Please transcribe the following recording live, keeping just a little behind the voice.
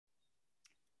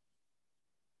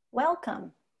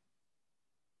Welcome.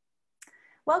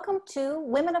 Welcome to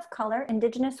Women of Color,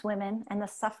 Indigenous Women, and the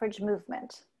Suffrage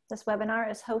Movement. This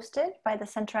webinar is hosted by the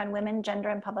Center on Women, Gender,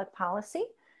 and Public Policy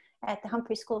at the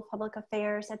Humphrey School of Public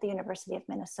Affairs at the University of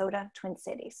Minnesota, Twin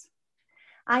Cities.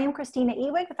 I am Christina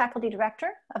Ewig, the Faculty Director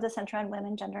of the Center on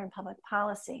Women, Gender, and Public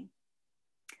Policy.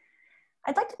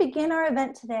 I'd like to begin our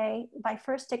event today by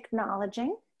first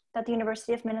acknowledging that the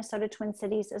University of Minnesota, Twin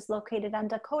Cities is located on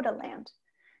Dakota land,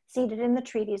 ceded in the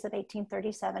treaties of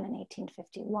 1837 and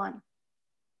 1851.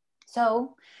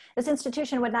 So this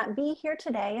institution would not be here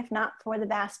today if not for the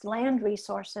vast land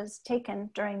resources taken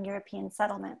during European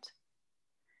settlement.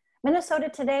 Minnesota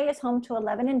today is home to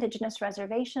 11 Indigenous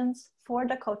reservations, 4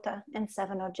 Dakota, and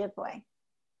 7 Ojibwe.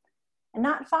 And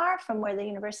not far from where the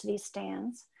university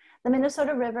stands, the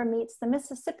Minnesota River meets the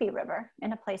Mississippi River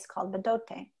in a place called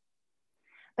Bedote.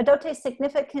 Bedote is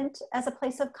significant as a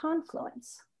place of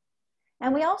confluence.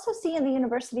 And we also see in the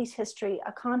university's history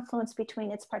a confluence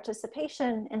between its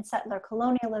participation in settler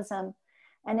colonialism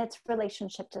and its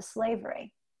relationship to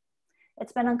slavery.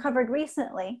 It's been uncovered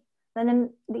recently that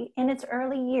in its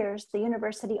early years, the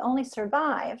university only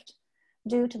survived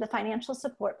due to the financial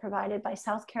support provided by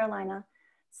South Carolina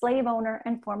slave owner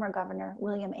and former governor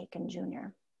William Aiken Jr.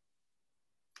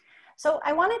 So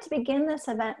I wanted to begin this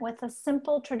event with a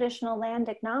simple traditional land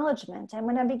acknowledgement. And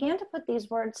when I began to put these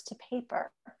words to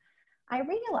paper, I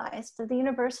realized that the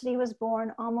university was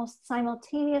born almost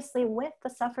simultaneously with the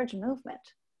suffrage movement,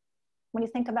 when you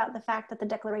think about the fact that the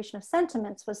Declaration of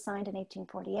Sentiments was signed in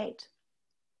 1848.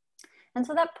 And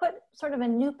so that put sort of a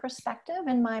new perspective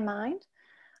in my mind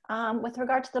with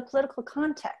regard to the political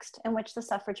context in which the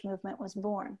suffrage movement was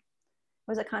born.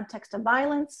 It was a context of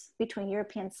violence between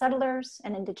European settlers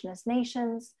and indigenous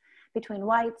nations, between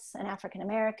whites and African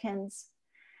Americans.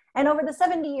 And over the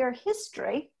 70-year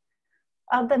history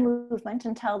of the movement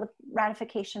until the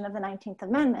ratification of the 19th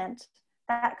Amendment,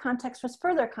 that context was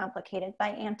further complicated by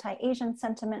anti-Asian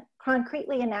sentiment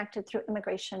concretely enacted through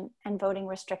immigration and voting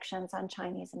restrictions on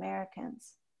Chinese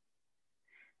Americans.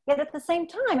 Yet at the same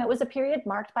time, it was a period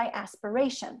marked by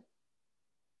aspiration.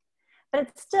 But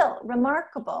it's still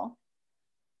remarkable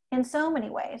in so many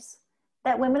ways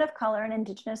that women of color and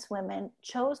Indigenous women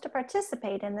chose to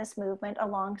participate in this movement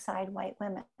alongside white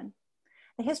women.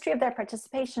 The history of their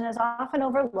participation is often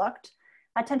overlooked.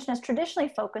 Attention is traditionally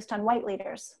focused on white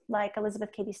leaders like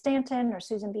Elizabeth Cady Stanton or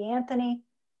Susan B. Anthony.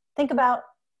 Think about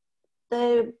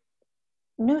the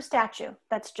new statue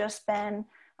that's just been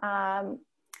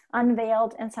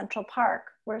unveiled in Central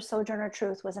Park, where Sojourner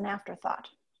Truth was an afterthought.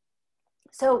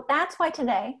 So that's why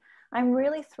today I'm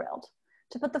really thrilled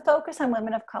to put the focus on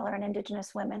women of color and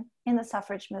Indigenous women in the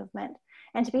suffrage movement,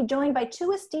 and to be joined by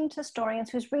 2 esteemed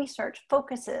historians whose research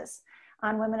focuses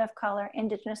on women of color,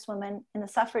 Indigenous women in the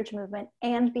suffrage movement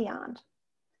and beyond.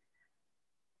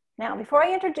 Now, before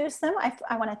I introduce them,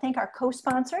 I want to thank our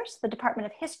co-sponsors, the Department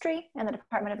of History and the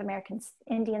Department of American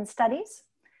Indian Studies.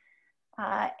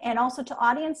 And also to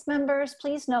audience members,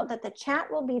 please note that the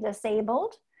chat will be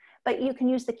disabled, but you can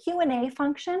use the Q&A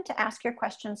function to ask your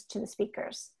questions to the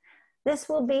speakers. This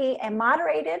will be a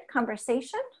moderated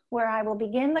conversation where I will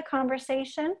begin the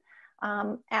conversation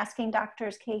asking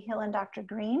Drs. Cahill and Dr.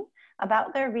 Green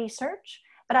about their research,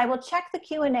 but I will check the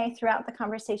Q&A throughout the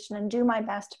conversation and do my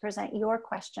best to present your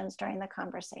questions during the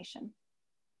conversation.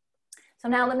 So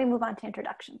now let me move on to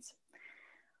introductions.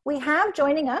 We have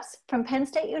joining us from Penn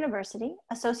State University,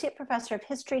 Associate Professor of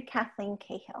History, Cathleen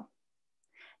Cahill.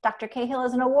 Dr. Cahill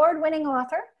is an award-winning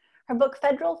author. Her book,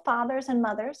 Federal Fathers and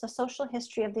Mothers, A Social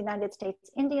History of the United States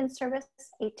Indian Service,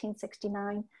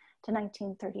 1869 to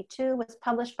 1932, was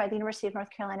published by the University of North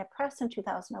Carolina Press in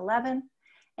 2011,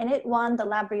 and it won the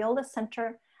Labriola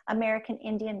Center American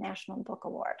Indian National Book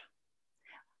Award.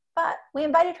 But we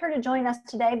invited her to join us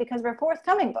today because of her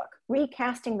forthcoming book,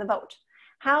 Recasting the Vote,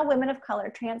 How Women of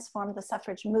Color Transformed the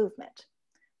Suffrage Movement.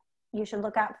 You should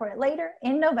look out for it later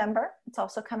in November. It's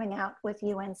also coming out with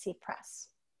UNC Press.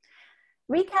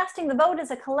 Recasting the Vote is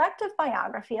a collective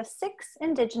biography of 6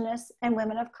 Indigenous and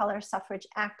women of color suffrage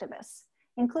activists,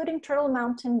 including Turtle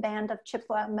Mountain Band of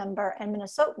Chippewa member and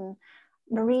Minnesotan,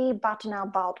 Marie Bottineau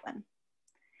Baldwin.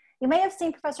 You may have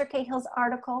seen Professor Cahill's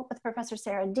article with Professor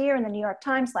Sarah Deer in the New York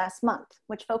Times last month,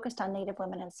 which focused on Native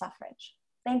women in suffrage.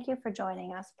 Thank you for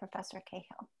joining us, Professor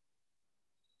Cahill.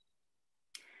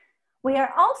 We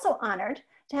are also honored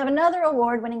to have another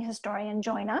award-winning historian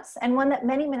join us, and one that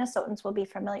many Minnesotans will be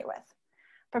familiar with.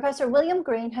 Professor William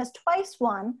Green has twice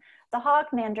won the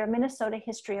Hognander Minnesota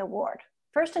History Award,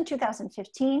 first in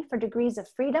 2015 for Degrees of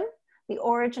Freedom, The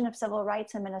Origin of Civil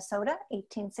Rights in Minnesota,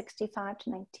 1865 to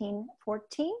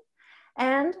 1914,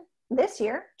 and this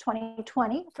year,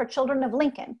 2020, for Children of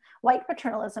Lincoln, White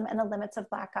Paternalism and the Limits of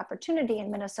Black Opportunity in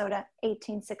Minnesota,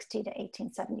 1860 to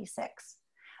 1876.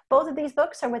 Both of these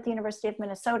books are with the University of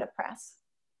Minnesota Press.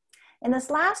 In this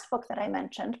last book that I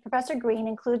mentioned, Professor Green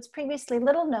includes previously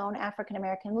little-known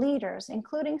African-American leaders,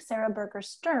 including Sarah Burger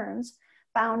Stearns,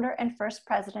 founder and first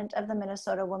president of the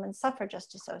Minnesota Women's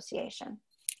Suffragist Association.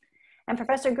 And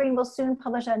Professor Green will soon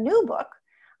publish a new book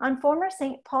on former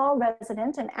St. Paul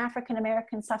resident and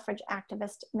African-American suffrage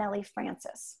activist Nellie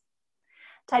Francis.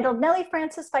 Titled Nellie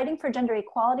Francis, Fighting for Gender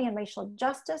Equality and Racial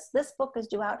Justice, this book is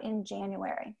due out in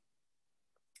January.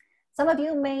 Some of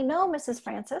you may know Mrs.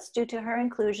 Francis due to her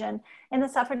inclusion in the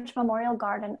Suffrage Memorial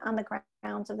Garden on the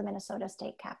grounds of the Minnesota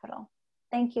State Capitol.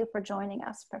 Thank you for joining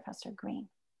us, Professor Green.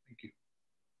 Thank you.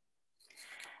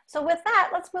 So with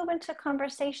that, let's move into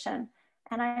conversation.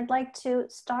 And I'd like to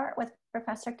start with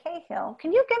Professor Cahill.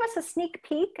 Can you give us a sneak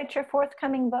peek at your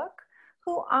forthcoming book?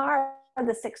 Who are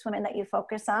the 6 women that you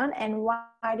focus on, and why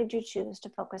did you choose to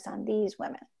focus on these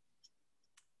women?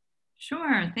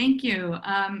 Sure, thank you.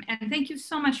 And thank you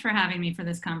so much for having me for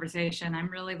this conversation. I'm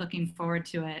really looking forward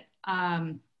to it.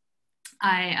 I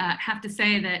have to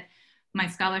say that my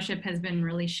scholarship has been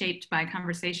really shaped by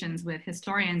conversations with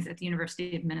historians at the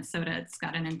University of Minnesota. It's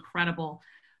got an incredible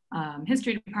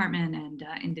history department and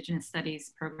Indigenous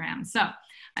studies program. So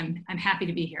I'm happy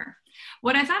to be here.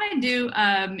 What I thought I'd do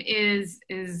is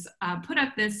put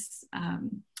up this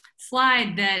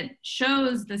slide that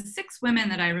shows the 6 women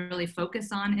that I really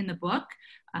focus on in the book.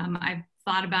 I've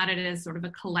thought about it as sort of a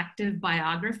collective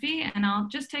biography, and I'll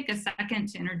just take a second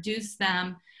to introduce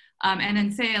them and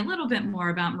then say a little bit more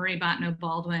about Marie Bottineau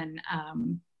Baldwin,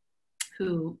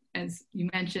 who, as you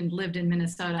mentioned, lived in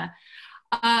Minnesota.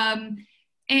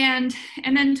 And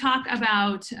then talk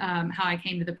about how I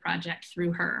came to the project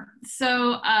through her.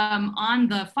 So on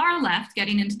the far left,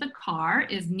 getting into the car,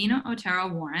 is Nina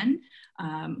Otero Warren,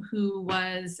 who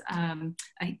was an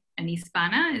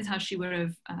Hispana, is how she would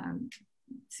have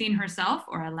seen herself,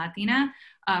 or a Latina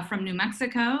from New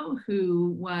Mexico,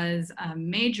 who was a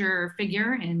major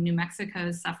figure in New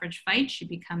Mexico's suffrage fight. She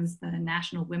becomes the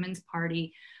National Women's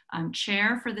Party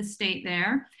chair for the state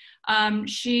there.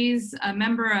 She's a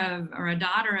member of, or a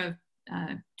daughter of,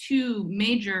 2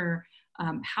 major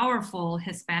powerful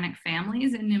Hispanic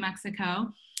families in New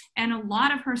Mexico. And a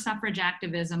lot of her suffrage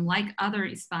activism, like other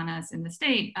Hispanas in the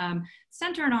state,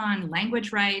 centered on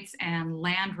language rights and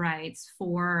land rights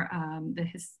for the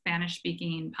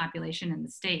Spanish-speaking population in the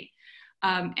state.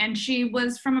 And she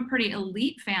was from a pretty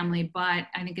elite family, but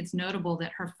I think it's notable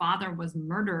that her father was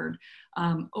murdered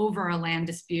over a land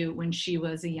dispute when she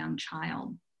was a young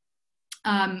child.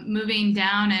 Moving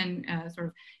down and sort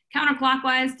of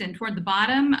counterclockwise and toward the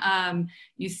bottom,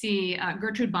 you see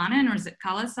Gertrude Bonin, or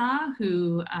Zitkala-Sa,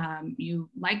 who you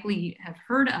likely have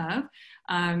heard of.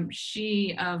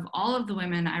 She, of all of the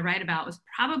women I write about, was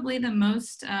probably the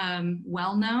most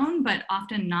well-known, but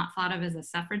often not thought of as a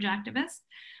suffrage activist.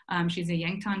 She's a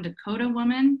Yankton, Dakota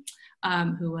woman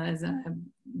who was a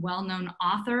well-known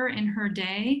author in her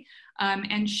day.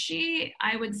 And she,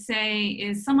 I would say,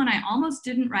 is someone I almost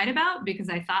didn't write about because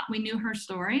I thought we knew her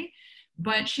story.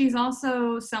 But she's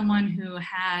also someone who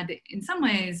had, in some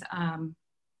ways,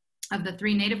 of the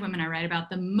 3 Native women I write about,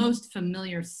 the most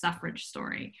familiar suffrage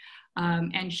story.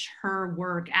 And her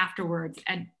work afterwards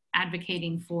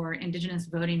advocating for Indigenous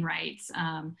voting rights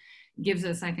gives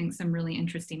us, I think, some really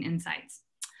interesting insights.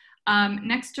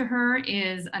 Next to her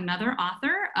is another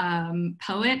author,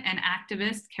 poet and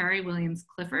activist, Carrie Williams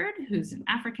Clifford, who's an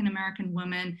African-American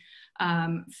woman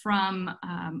from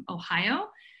Ohio,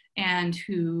 and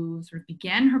who sort of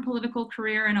began her political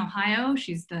career in Ohio.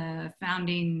 She's the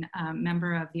founding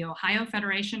member of the Ohio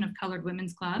Federation of Colored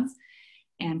Women's Clubs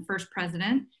and first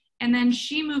president. And then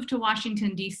she moved to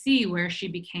Washington, D.C., where she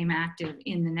became active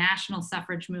in the national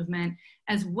suffrage movement,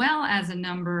 as well as a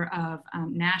number of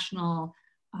national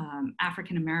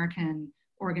African-American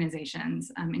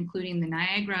organizations, including the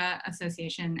Niagara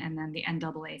Association and then the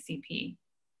NAACP.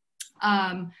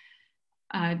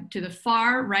 To the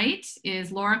far right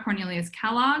is Laura Cornelius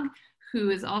Kellogg, who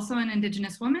is also an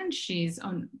Indigenous woman. She's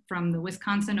from the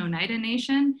Wisconsin Oneida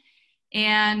Nation.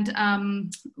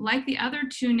 And like the other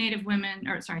 3 Native women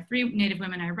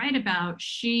I write about,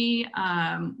 she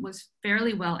was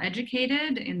fairly well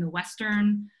educated in the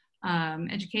Western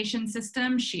education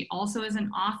system. She also is an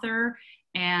author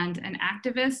and an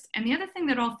activist. And the other thing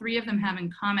that all 3 of them have in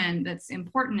common that's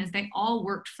important is they all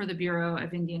worked for the Bureau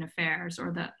of Indian Affairs,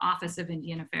 or the Office of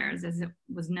Indian Affairs, as it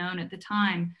was known at the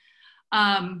time.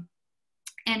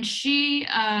 And she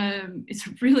is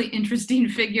a really interesting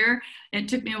figure. It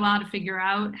took me a while to figure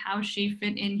out how she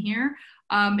fit in here.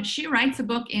 She writes a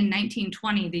book in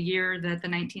 1920, the year that the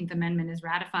 19th Amendment is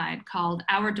ratified, called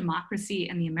Our Democracy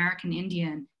and the American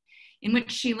Indian, in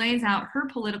which she lays out her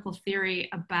political theory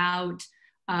about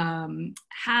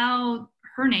how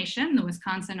her nation, the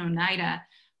Wisconsin Oneida,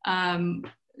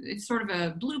 it's sort of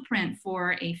a blueprint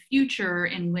for a future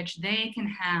in which they can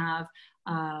have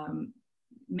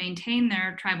maintain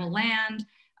their tribal land,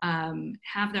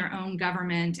 have their own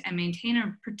government, and maintain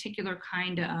a particular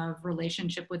kind of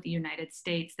relationship with the United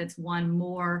States that's one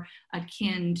more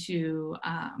akin to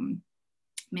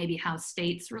maybe how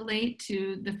states relate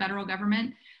to the federal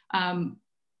government,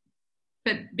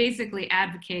 but basically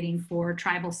advocating for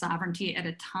tribal sovereignty at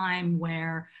a time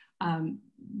where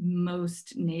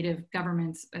most native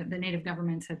governments, the native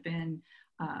governments have been,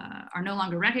 are no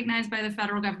longer recognized by the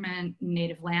federal government.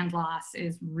 Native land loss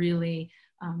is really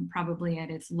probably at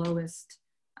its lowest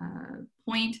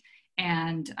point,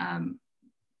 and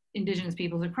Indigenous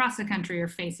peoples across the country are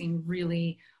facing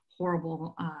really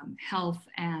horrible health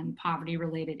and poverty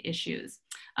related issues.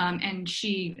 And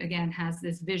she, again, has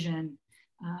this vision.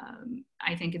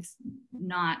 I think it's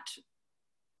not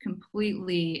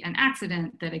completely an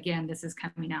accident that, again, this is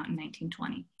coming out in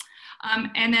 1920.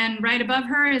 And then right above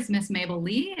her is Miss Mabel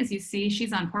Lee. As you see,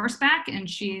 she's on horseback, and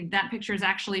that picture is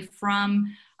actually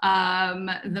from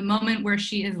the moment where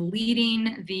she is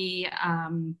leading the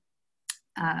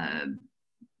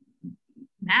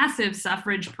massive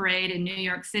suffrage parade in New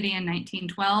York City in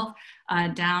 1912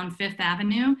 down Fifth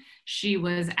Avenue. She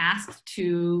was asked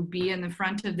to be in the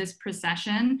front of this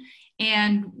procession.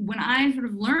 And when I sort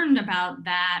of learned about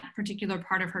that particular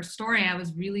part of her story, I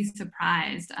was really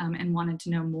surprised and wanted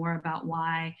to know more about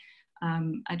why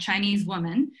a Chinese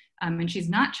woman, and she's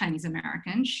not Chinese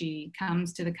American, she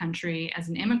comes to the country as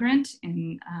an immigrant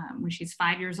when she's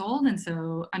 5 years old. And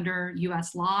so under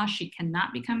US law, she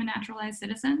cannot become a naturalized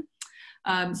citizen.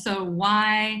 So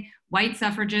why white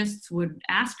suffragists would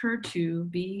ask her to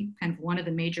be kind of one of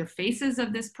the major faces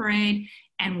of this parade,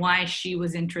 and why she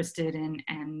was interested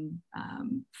in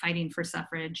fighting for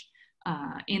suffrage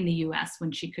in the US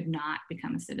when she could not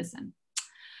become a citizen.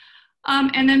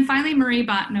 And then finally, Marie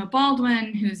Bottineau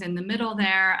Baldwin, who's in the middle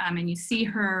there, and you see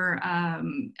her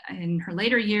in her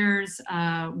later years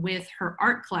with her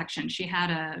art collection. She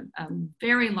had a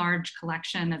very large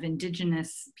collection of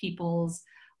Indigenous peoples'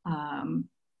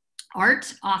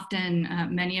 art, often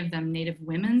many of them Native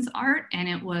women's art, and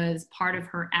it was part of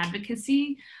her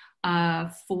advocacy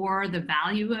for the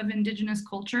value of Indigenous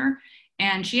culture.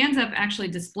 And she ends up actually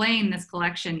displaying this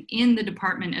collection in the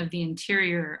Department of the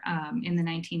Interior in the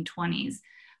 1920s.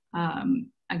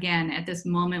 Again, at this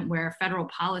moment where federal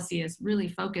policy is really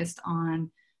focused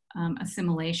on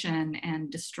assimilation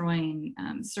and destroying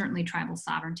certainly tribal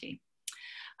sovereignty.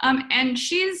 And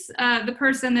she's the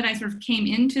person that I sort of came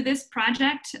into this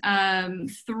project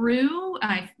through.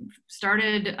 I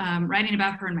started writing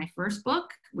about her in my first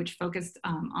book, which focused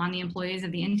on the employees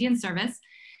of the Indian Service.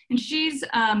 And she's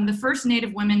the first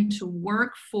Native woman to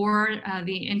work for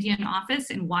the Indian office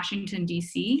in Washington,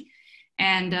 DC.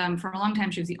 And for a long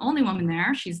time, she was the only woman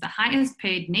there. She's the highest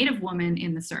paid Native woman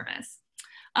in the service.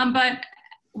 But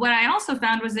what I also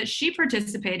found was that she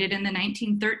participated in the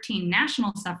 1913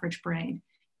 National Suffrage Parade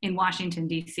in Washington,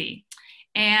 DC.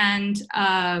 And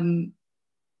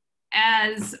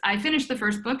as I finished the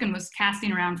first book and was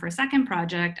casting around for a second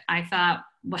project, I thought,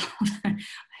 well,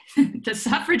 the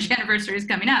suffrage anniversary is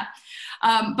coming up.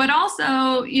 But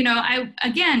also, you know,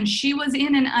 again, she was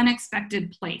in an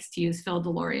unexpected place, to use Phil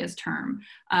Deloria's term.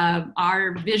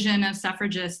 Our vision of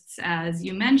suffragists, as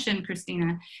you mentioned,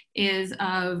 Christina, is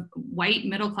of white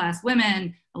middle-class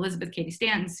women, Elizabeth Cady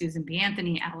Stanton, Susan B.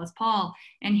 Anthony, Alice Paul.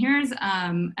 And here's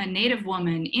a Native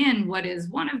woman in what is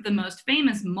one of the most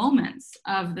famous moments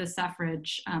of the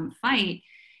suffrage fight.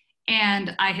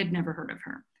 And I had never heard of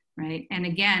her. Right. And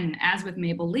again, as with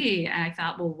Mabel Lee, I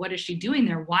thought, well, what is she doing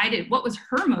there? What was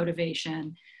her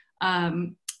motivation?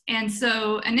 And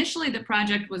so initially the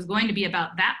project was going to be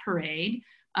about that parade.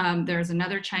 There's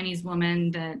another Chinese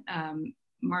woman that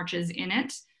marches in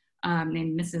it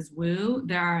named Mrs. Wu.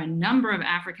 There are a number of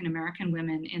African-American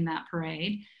women in that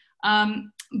parade.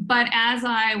 But as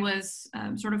I was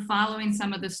sort of following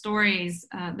some of the stories,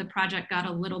 the project got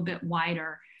a little bit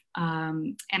wider.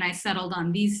 And I settled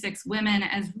on these 6 women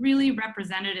as really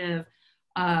representative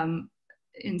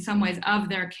in some ways of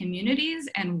their communities,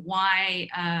 and why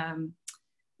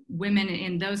women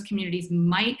in those communities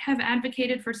might have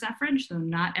advocated for suffrage, though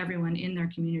not everyone in their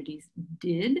communities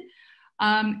did.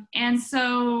 And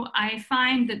so I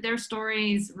find that their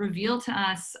stories reveal to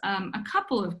us a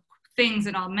couple of things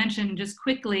that I'll mention just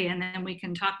quickly, and then we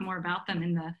can talk more about them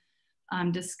in the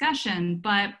discussion.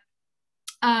 But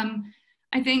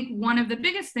I think one of the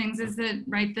biggest things is that,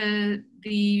 right,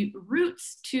 the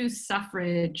roots to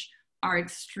suffrage are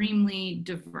extremely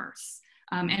diverse.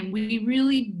 And we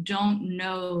really don't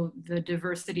know the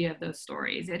diversity of those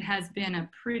stories. It has been a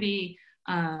pretty,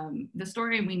 the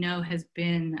story we know has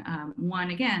been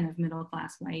one, again, of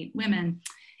middle-class white women.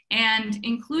 And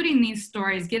including these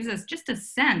stories gives us just a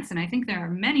sense, and I think there are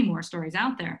many more stories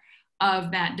out there,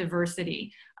 of that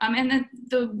diversity. And that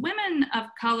the women of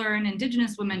color and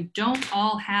Indigenous women don't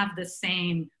all have the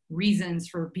same reasons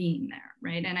for being there,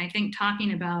 right? And I think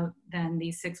talking about then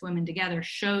these 6 women together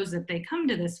shows that they come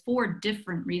to this for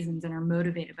different reasons and are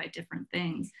motivated by different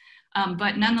things.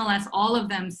 But nonetheless, all of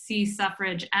them see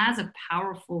suffrage as a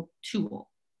powerful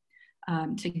tool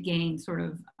to gain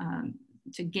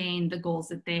to gain the goals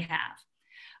that they have.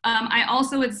 I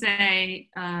also would say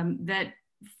that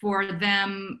for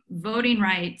them, voting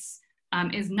rights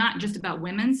is not just about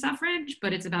women's suffrage,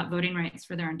 but it's about voting rights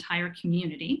for their entire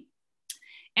community.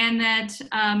 And that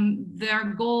their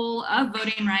goal of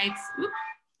voting rights,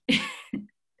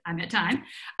 I'm at time,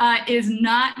 is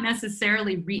not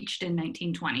necessarily reached in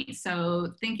 1920.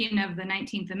 So thinking of the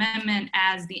 19th Amendment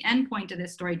as the endpoint of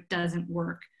this story doesn't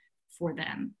work for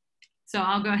them. So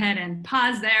I'll go ahead and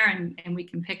pause there and we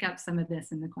can pick up some of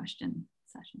this in the question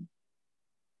session.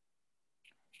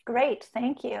 Great,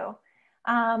 thank you.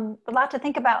 A lot to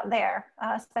think about there,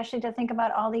 especially to think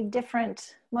about all the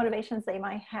different motivations they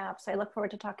might have. So I look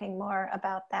forward to talking more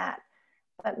about that.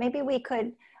 But maybe we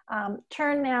could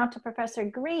turn now to Professor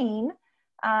Green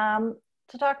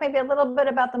to talk maybe a little bit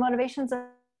about the motivations of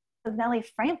Nellie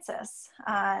Francis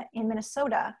in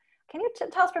Minnesota. Can you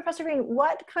tell us, Professor Green,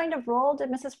 what kind of role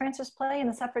did Mrs. Francis play in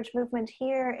the suffrage movement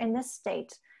here in this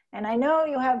state? And I know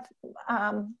you have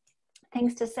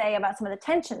things to say about some of the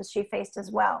tensions she faced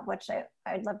as well, which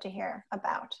I'd love to hear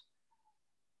about.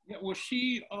 Yeah, well,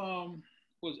 she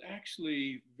was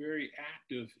actually very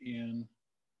active in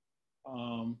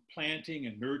planting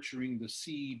and nurturing the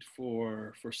seed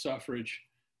for suffrage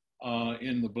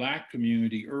in the Black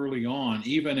community early on,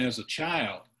 even as a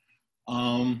child.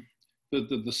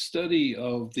 The study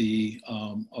of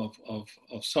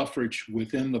of suffrage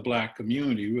within the Black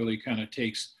community really kind of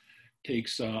takes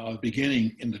a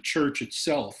beginning in the church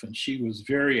itself, and she was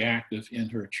very active in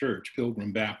her church,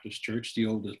 Pilgrim Baptist Church, the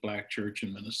oldest Black church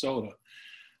in Minnesota.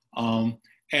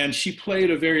 And she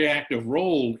played a very active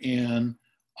role in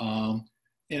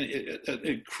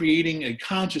creating a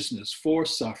consciousness for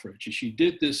suffrage. She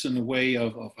did this in the way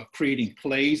of creating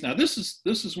plays. Now, this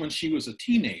is when she was a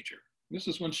teenager.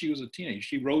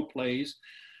 She wrote plays.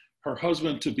 Her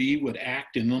husband-to-be would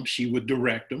act in them. She would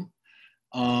direct them.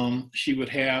 She would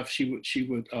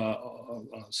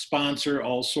sponsor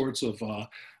all sorts of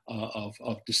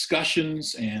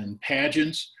discussions and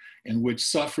pageants in which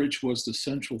suffrage was the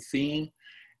central theme.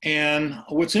 And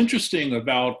what's interesting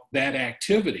about that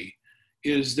activity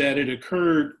is that it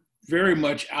occurred very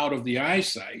much out of the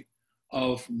eyesight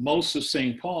of most of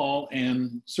St. Paul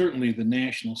and certainly the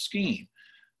national scheme.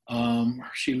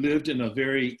 She lived in a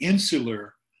very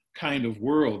insular kind of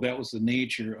world. That was the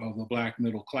nature of the Black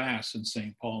middle class in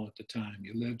St. Paul at the time.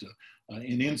 You lived an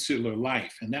insular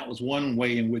life. And that was one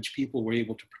way in which people were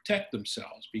able to protect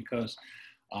themselves, because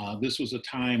this was a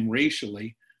time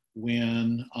racially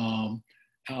when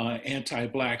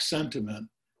anti-Black sentiment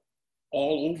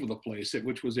all over the place,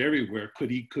 which was everywhere,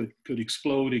 could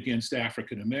explode against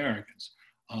African Americans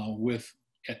with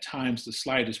at times the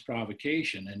slightest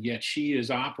provocation. And yet she is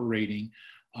operating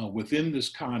within this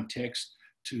context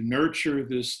to nurture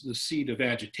the seed of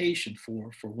agitation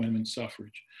for women's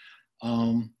suffrage.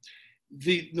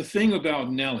 The thing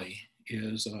about Nellie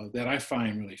is that I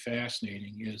find really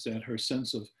fascinating is that her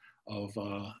sense of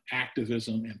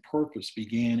activism and purpose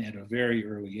began at a very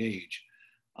early age.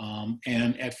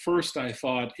 And at first I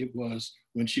thought it was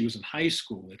when she was in high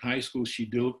school. In high school, she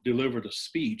delivered a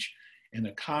speech in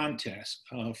a contest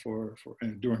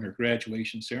during her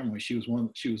graduation ceremony. She was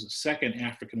the second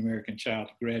African-American child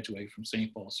to graduate from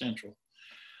St. Paul Central.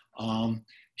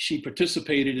 She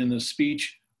participated in the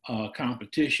speech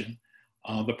competition.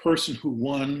 The person who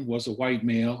won was a white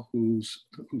male whose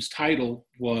title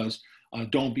was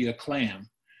Don't Be a Clam.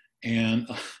 And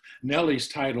Nellie's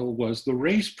title was The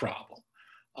Race Problem.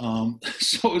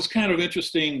 So it's kind of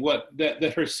interesting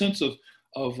that her sense of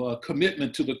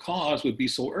commitment to the cause would be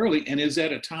so early, and is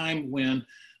at a time when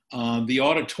the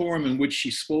auditorium in which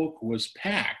she spoke was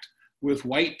packed with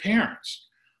white parents.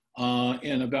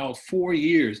 In about 4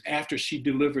 years after she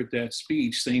delivered that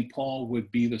speech, St. Paul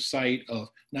would be the site of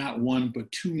not one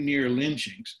but 2 near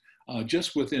lynchings,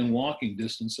 just within walking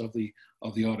distance of the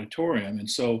auditorium. And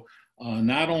so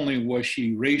not only was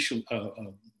she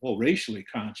well, racially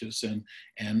conscious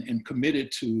and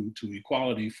committed to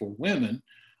equality for women.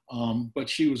 But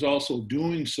she was also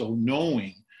doing so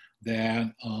knowing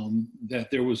that,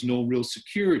 that there was no real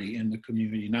security in the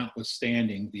community,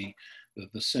 notwithstanding the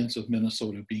sense of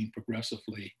Minnesota being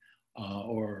progressively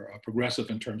or progressive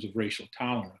in terms of racial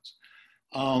tolerance.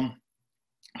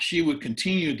 She would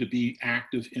continue to be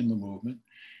active in the movement.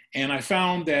 And I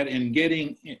found that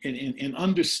in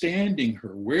understanding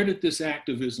her, where did this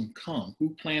activism come?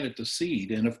 Who planted the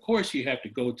seed? And of course, you have to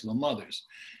go to the mothers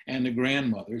and the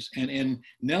grandmothers. And in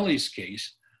Nellie's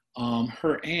case,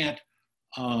 her aunt,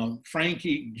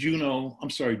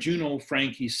 Juno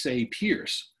Frankie Say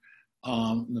Pierce,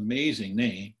 an amazing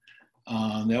name.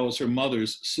 That was her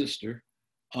mother's sister,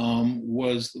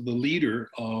 was the leader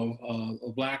of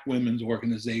a Black women's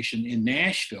organization in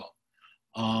Nashville.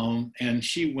 And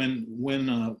she, when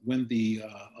the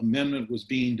amendment was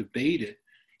being debated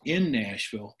in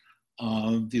Nashville,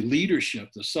 the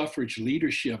leadership, the suffrage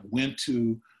leadership, went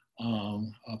to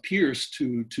Pierce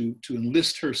to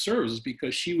enlist her services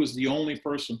because she was the only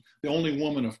person, the only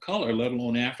woman of color, let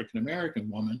alone African-American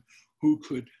woman, who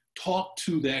could talk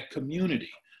to that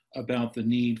community about the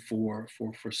need for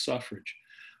suffrage.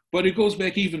 But it goes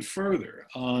back even further.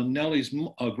 Nellie's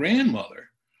grandmother,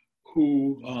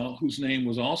 whose name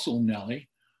was also Nellie,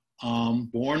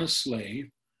 born a slave,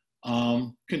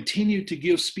 continued to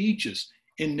give speeches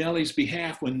in Nellie's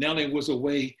behalf when Nellie was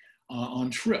away on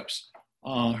trips.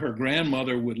 Her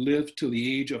grandmother would live to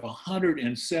the age of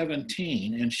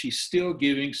 117, and she's still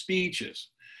giving speeches.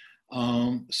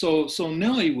 So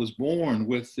Nellie was born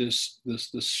with this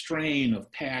strain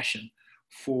of passion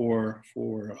for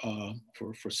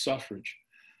suffrage.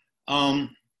 I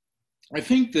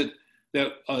think that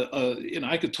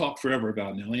I could talk forever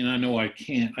about Nellie, and I know I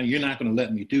can't. You're not going to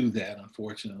let me do that,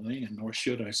 unfortunately, and nor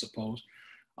should I suppose.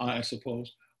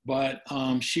 But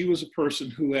she was a person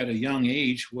who, at a young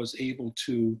age, was able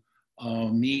to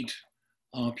meet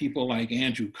people like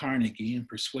Andrew Carnegie and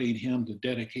persuade him to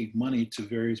dedicate money to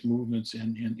various movements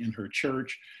in her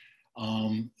church.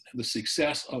 The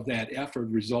success of that effort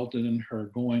resulted in her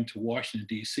going to Washington,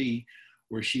 D.C.,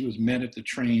 where she was met at the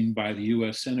train by the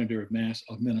U.S. Senator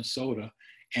of Minnesota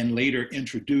and later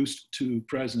introduced to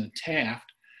President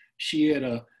Taft. She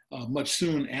had much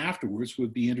soon afterwards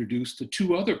would be introduced to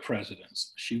two other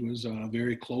presidents. She was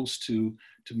very close to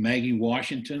Maggie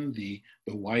Washington, the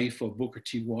wife of Booker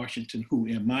T. Washington, who,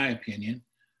 in my opinion,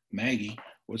 Maggie,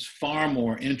 was far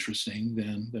more interesting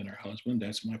than her husband.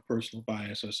 That's my personal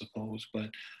bias, I suppose. But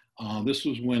this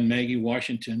was when Maggie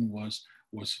Washington was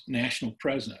national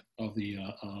president of the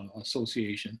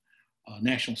association,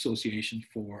 National Association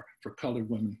for Colored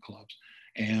Women Clubs.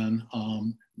 And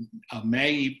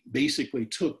Maggie basically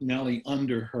took Nellie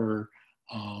under her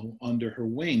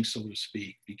wing, so to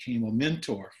speak, became a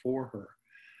mentor for her.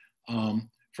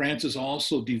 Frances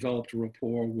also developed a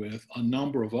rapport with a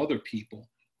number of other people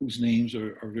whose names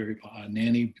are very,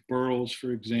 Nanny Burroughs,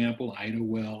 for example, Ida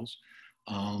Wells.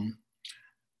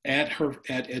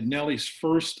 At Nellie's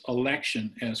first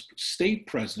election as state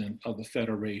president of the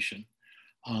Federation,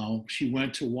 she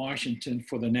went to Washington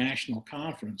for the national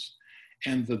conference,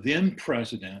 and the then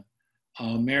president,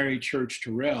 Mary Church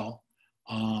Terrell,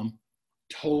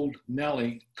 told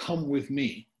Nellie, "Come with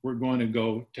me. We're going to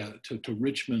go to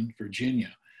Richmond,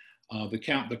 Virginia."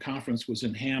 The conference was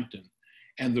in Hampton,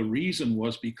 and the reason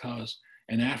was because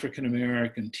an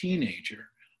African-American teenager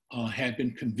had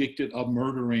been convicted of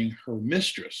murdering her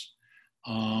mistress,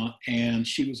 and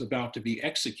she was about to be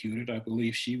executed. I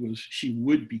believe she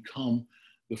would become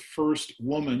the first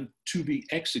woman to be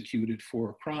executed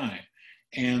for a crime.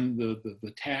 And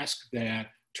the task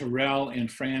that Terrell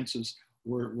and Frances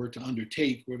were to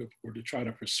undertake were to try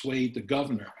to persuade the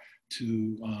governor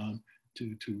to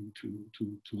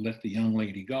let the young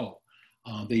lady go.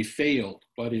 They failed,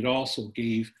 but it also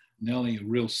gave Nellie a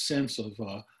real sense of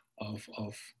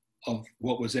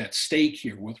what was at stake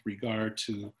here with regard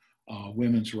to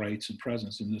women's rights and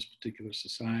presence in this particular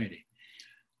society.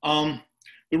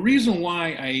 The reason why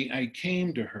I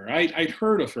came to her, I'd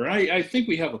heard of her. I think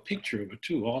we have a picture of her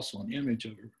too, also an image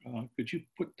of her. Could you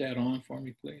put that on for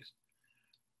me, please?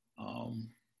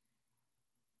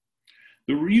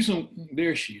 The reason,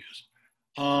 there she is.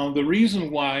 The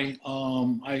reason why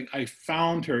I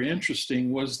found her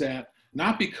interesting was that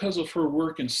not because of her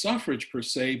work in suffrage per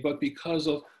se, but because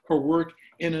of her work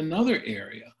in another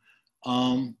area.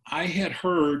 I had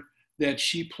heard that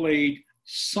she played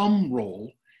some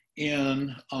role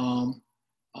in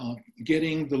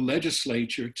getting the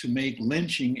legislature to make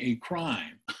lynching a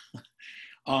crime.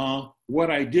 What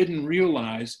I didn't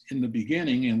realize in the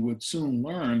beginning and would soon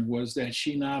learn was that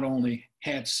she not only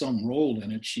had some role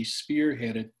in it, she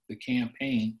spearheaded the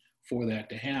campaign for that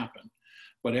to happen.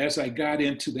 But as I got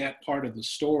into that part of the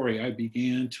story, I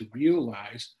began to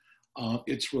realize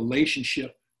its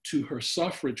relationship to her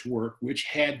suffrage work, which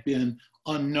had been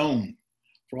unknown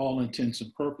for all intents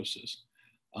and purposes.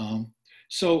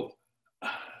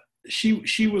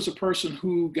 She was a person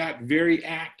who got very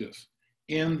active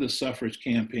in the suffrage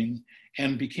campaign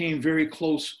and became very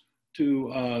close to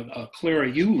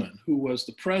Clara Hewlin, who was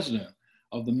the president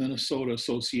of the Minnesota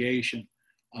Association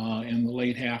in the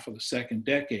late half of the second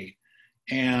decade.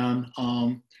 And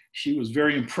she was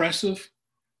very impressive.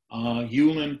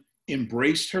 Hewlin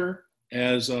embraced her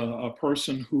as a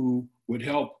person who would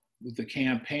help with the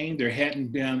campaign. There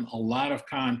hadn't been a lot of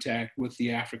contact with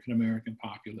the African-American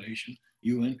population.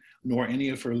 Hewlin nor any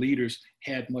of her leaders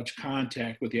had much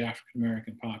contact with the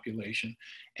African-American population.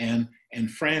 And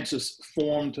Frances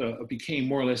became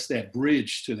more or less that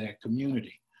bridge to that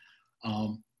community.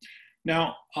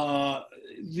 Now,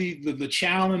 the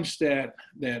challenge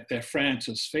that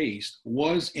Frances faced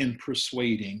was in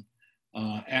persuading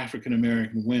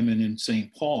African-American women in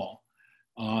St. Paul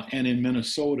and in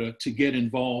Minnesota to get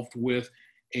involved with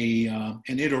an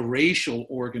interracial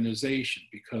organization,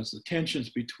 because the tensions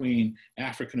between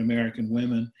African-American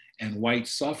women and white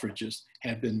suffragists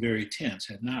had been very tense,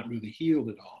 had not really healed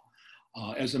at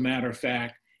all. As a matter of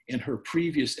fact, in her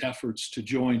previous efforts to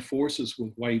join forces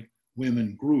with white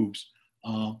women groups,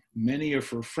 many of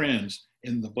her friends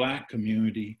in the Black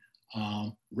community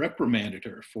reprimanded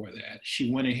her for that.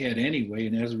 She went ahead anyway,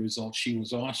 and as a result, she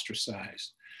was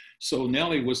ostracized. So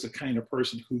Nellie was the kind of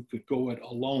person who could go it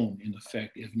alone, in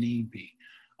effect, if need be.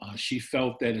 She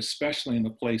felt that, especially in a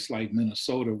place like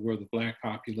Minnesota, where the Black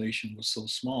population was so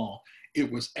small,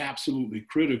 it was absolutely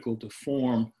critical to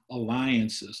form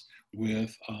alliances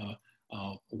with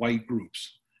white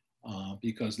groups,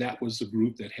 because that was the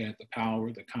group that had the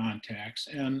power, the contacts,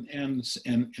 and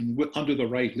under the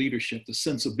right leadership, the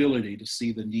sensibility to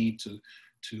see the need to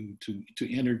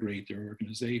integrate their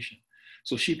organization.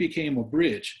 So she became a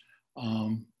bridge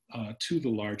to the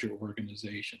larger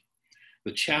organization.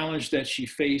 The challenge that she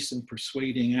faced in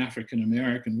persuading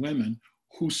African-American women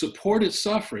who supported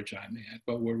suffrage, I mean,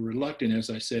 but were reluctant,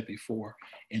 as I said before,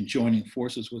 in joining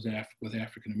forces with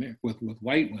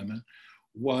white women,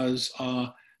 was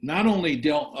not only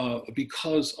dealt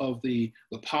because of the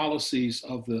policies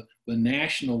of the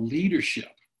national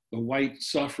leadership, the white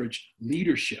suffrage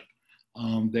leadership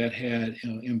that had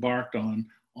embarked on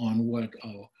what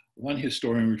one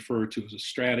historian referred to as a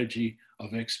strategy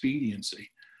of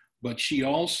expediency. But she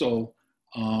also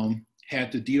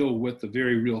had to deal with the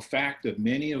very real fact that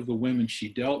many of the women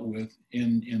she dealt with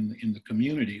in the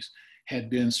communities had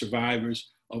been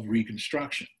survivors of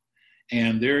Reconstruction.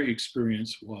 And their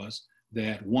experience was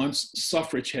that once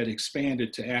suffrage had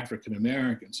expanded to African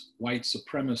Americans, white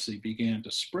supremacy began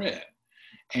to spread.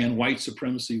 And white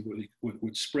supremacy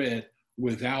would spread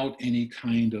without any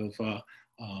kind of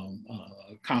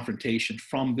confrontation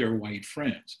from their white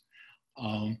friends.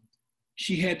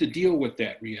 She had to deal with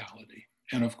that reality.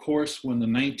 And of course, when the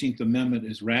 19th Amendment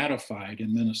is ratified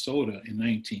in Minnesota in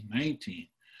 1919,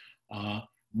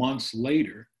 months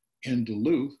later in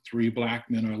Duluth, 3 Black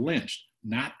men are lynched,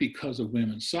 not because of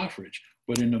women's suffrage,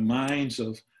 but in the minds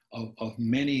of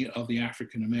many of the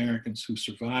African Americans who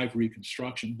survived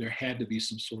Reconstruction, there had to be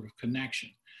some sort of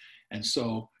connection. And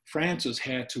so Frances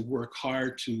had to work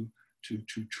hard to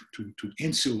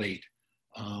insulate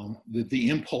the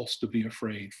impulse to be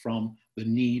afraid from the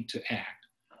need to act.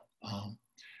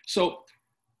 So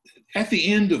at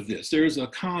the end of this, there's a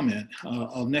comment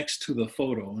next to the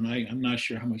photo, and I'm not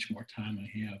sure how much more time I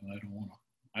have.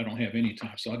 I don't have any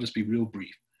time, so I'll just be real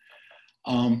brief.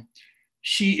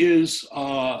 She is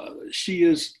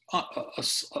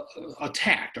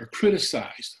attacked or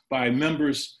criticized by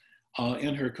members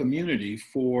in her community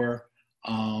for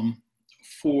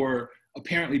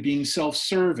apparently being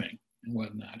self-serving and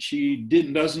whatnot. She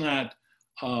does not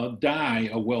die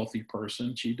a wealthy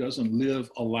person. She doesn't live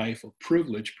a life of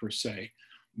privilege per se,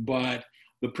 but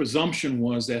the presumption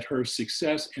was that her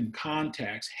success and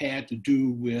contacts had to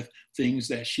do with things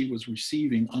that she was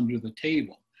receiving under the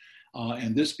table.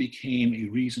 And this became a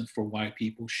reason for why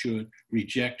people should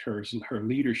reject her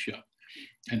leadership.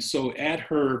 And so at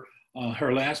her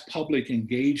last public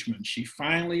engagement, she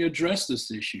finally addressed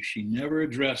this issue. She never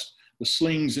addressed the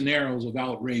slings and arrows of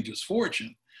outrageous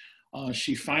fortune.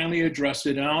 She finally addressed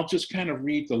it, and I'll just kind of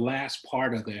read the last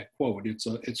part of that quote.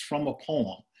 It's from a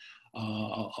poem,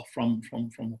 from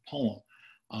a poem.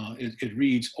 It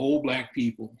reads, "Oh, Black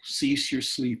people, cease your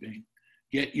sleeping.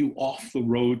 Get you off the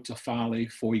road to folly,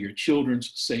 for your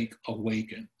children's sake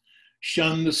awaken.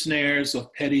 Shun the snares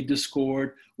of petty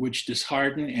discord, which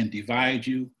dishearten and divide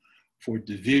you, for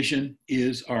division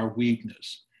is our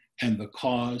weakness and the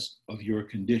cause of your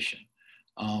condition.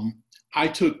 I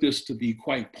took this to be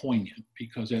quite poignant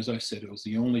because, as I said, it was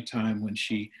the only time when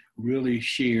she really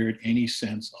shared any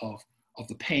sense of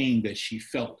the pain that she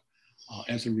felt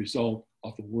as a result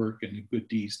of the work and the good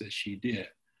deeds that she did.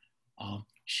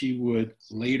 She would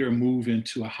later move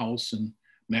into a house in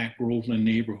Mac Groveland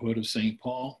neighborhood of St.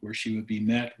 Paul, where she would be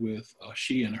met with,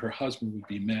 she and her husband would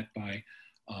be met by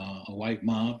a white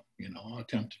mob,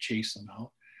 attempt to chase them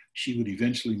out. She would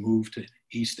eventually move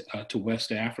to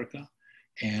West Africa,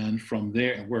 and from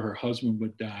there, where her husband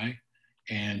would die,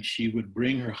 and she would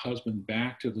bring her husband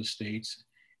back to the States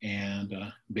and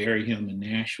bury him in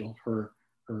Nashville, her,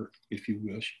 if you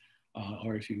wish,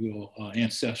 or if you will,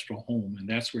 ancestral home. And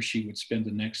that's where she would spend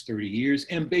the next 30 years,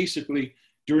 and basically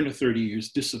during the 30 years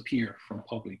disappear from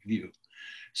public view.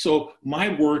 So my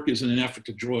work is in an effort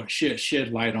to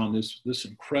shed light on this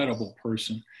incredible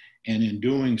person, and in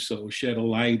doing so, shed a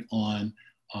light on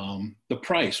the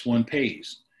price one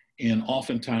pays, and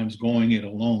oftentimes going it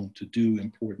alone to do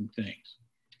important things.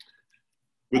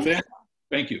 With that,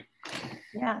 thank you.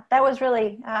 Yeah, that was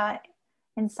really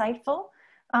insightful.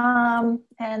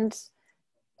 And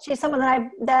she's someone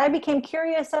that I became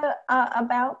curious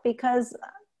about because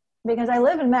I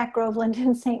live in Mac Groveland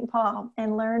in St. Paul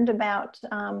and learned about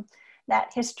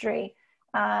that history.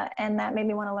 And that made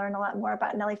me want to learn a lot more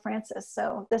about Nellie Francis.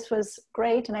 So this was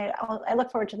great. And I look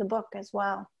forward to the book as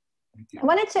well. I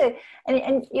wanted to,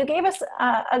 and you gave us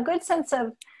a good sense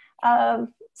of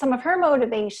some of her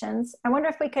motivations. I wonder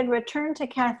if we could return to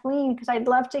Cathleen, because I'd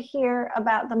love to hear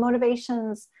about the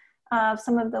motivations of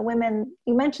some of the women.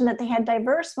 You mentioned that they had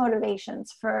diverse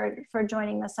motivations for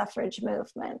joining the suffrage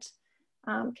movement.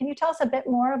 Can you tell us a bit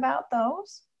more about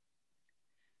those?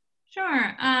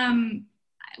 Sure.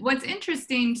 What's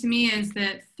interesting to me is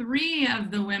that 3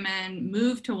 of the women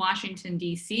moved to Washington,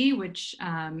 D.C., which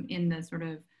in the sort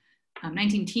of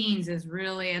 19-teens is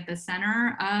really at the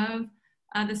center of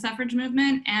the suffrage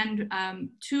movement, and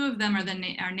 2 of them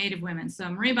are Native women. So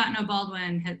Marie Bottineau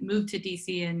Baldwin had moved to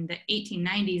DC in the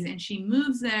 1890s, and she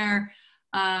moves there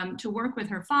to work with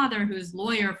her father, who's the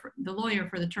lawyer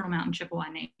for the Turtle Mountain Chippewa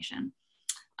Nation.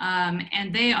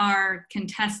 And they are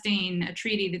contesting a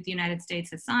treaty that the United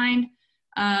States has signed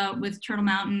with Turtle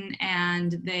Mountain,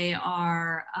 and they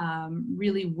are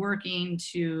really working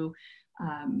to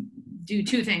do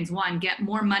 2 things. 1, get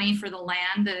more money for the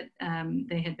land that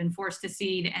they had been forced to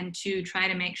cede, and 2, try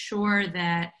to make sure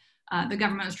that the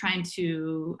government was trying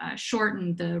to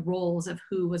shorten the roles of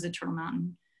who was a Turtle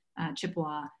Mountain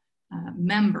Chippewa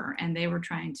member, and they were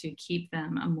trying to keep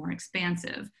them more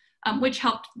expansive, which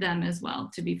helped them as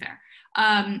well, to be fair.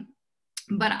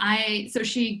 So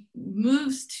she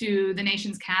moves to the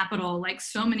nation's capital, like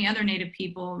so many other Native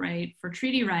people, right, for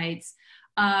treaty rights,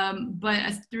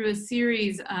 but through a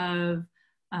series of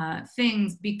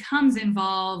things becomes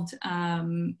involved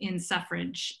in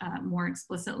suffrage more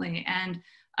explicitly. And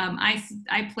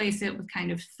I place it with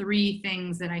kind of 3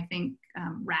 things that I think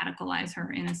radicalize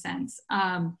her in a sense.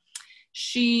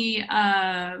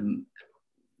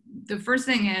 The first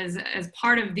thing is, as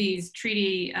part of these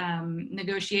treaty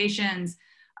negotiations,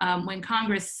 when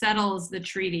Congress settles the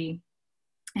treaty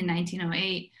in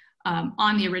 1908,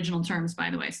 on the original terms, by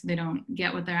the way, so they don't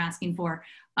get what they're asking for,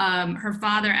 her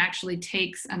father actually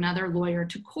takes another lawyer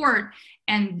to court,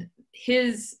 and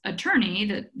his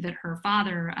attorney that her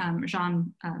father,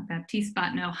 Jean-Baptiste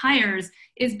Bottineau, hires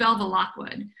is Belva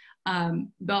Lockwood.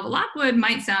 Belva Lockwood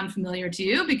might sound familiar to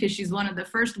you because she's one of the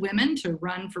first women to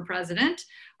run for president.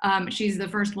 She's the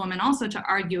first woman also to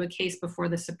argue a case before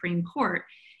the Supreme Court.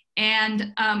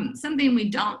 And something we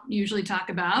don't usually talk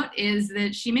about is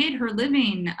that she made her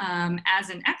living as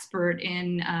an expert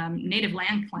in native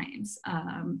land claims.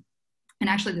 And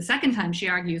actually the second time she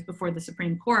argues before the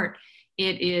Supreme Court,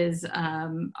 it is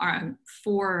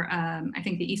for, I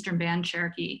think, the Eastern Band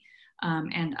Cherokee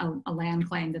and a land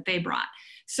claim that they brought.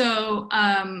 So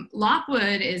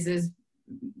Lockwood is this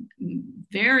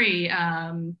very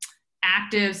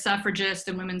active suffragist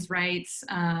and women's rights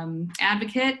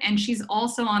advocate, and she's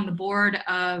also on the board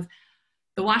of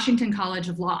the Washington College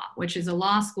of Law, which is a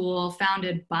law school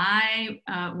founded by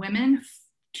women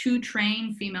to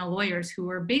train female lawyers who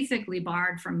were basically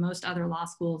barred from most other law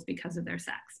schools because of their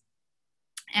sex.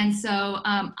 And so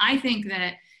I think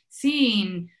that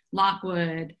seeing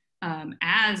Lockwood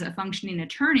as a functioning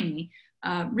attorney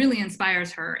really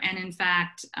inspires her. And in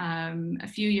fact, a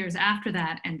few years after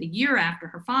that, and the year after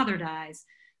her father dies,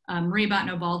 Marie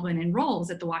Botno-Baldwin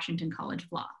enrolls at the Washington College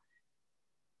of Law.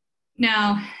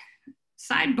 Now,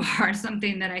 sidebar,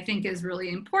 something that I think is really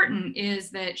important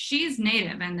is that she's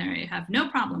Native and they have no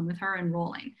problem with her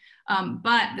enrolling.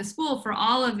 But the school, for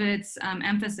all of its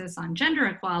emphasis on gender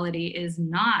equality, is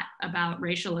not about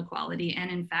racial equality,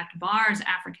 and in fact bars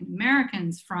African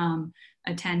Americans from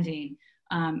attending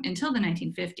until the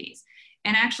 1950s,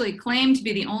 and actually claimed to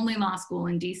be the only law school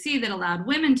in DC that allowed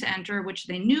women to enter, which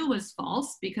they knew was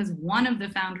false because one of the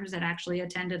founders had actually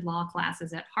attended law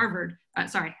classes at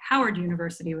Howard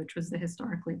University, which was the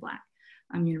historically Black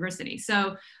university.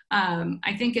 So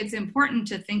I think it's important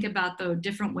to think about the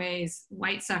different ways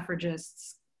white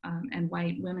suffragists and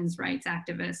white women's rights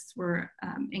activists were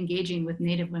engaging with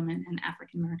Native women and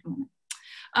African American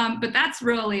women. But that's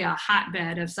really a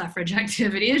hotbed of suffrage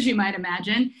activity, as you might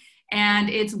imagine. And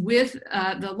it's with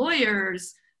the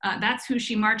lawyers, that's who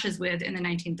she marches with in the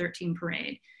 1913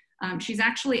 parade. She's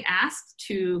actually asked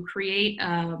to create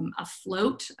a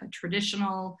float, a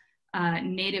traditional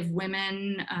Native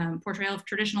women, portrayal of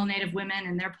traditional Native women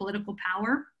and their political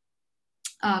power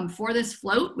for this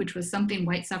float, which was something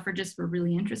white suffragists were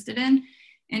really interested in.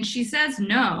 And she says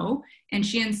no, and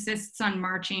she insists on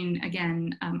marching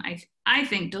again, I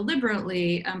think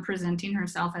deliberately presenting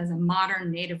herself as a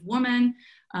modern Native woman,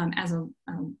 as a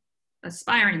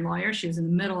aspiring lawyer. She was in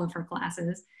the middle of her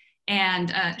classes.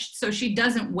 And so she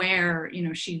doesn't wear,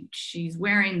 she's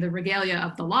wearing the regalia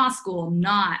of the law school,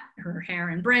 not her hair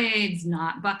in braids,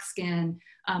 not buckskin,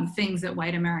 things that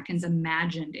white Americans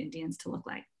imagined Indians to look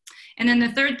like. And then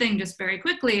the third thing, just very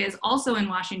quickly, is also in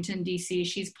Washington, D.C.,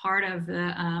 she's part of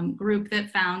the group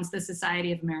that founds the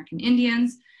Society of American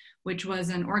Indians, which was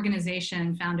an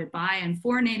organization founded by and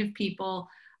for Native people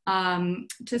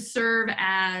to serve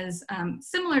as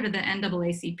similar to the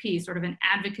NAACP, sort of an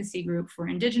advocacy group for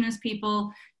Indigenous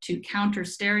people to counter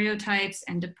stereotypes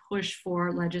and to push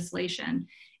for legislation.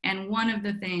 And one of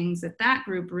the things that that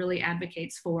group really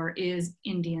advocates for is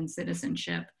Indian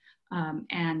citizenship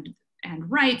and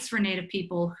rights for Native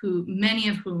people, many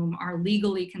of whom are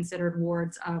legally considered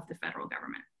wards of the federal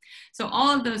government. So all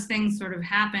of those things sort of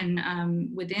happen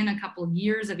within a couple of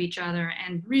years of each other,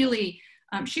 and really,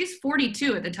 she's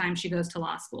 42 at the time she goes to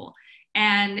law school.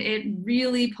 And it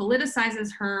really politicizes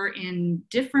her in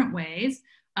different ways.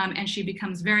 And she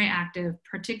becomes very active,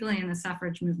 particularly in the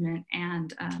suffrage movement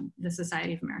and the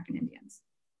Society of American Indians.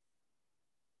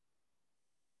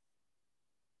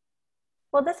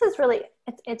 Well, this is really,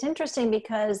 it's interesting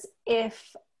because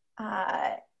if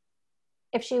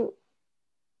she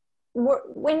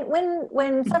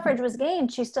when suffrage was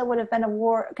gained, she still would have been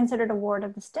considered a ward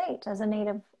of the state as a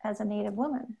native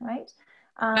woman, right?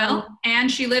 Well,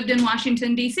 and she lived in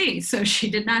Washington, D.C., so she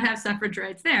did not have suffrage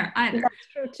rights there either. That's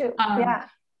true too. Yeah.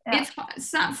 It's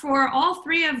for all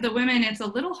three of the women, it's a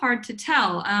little hard to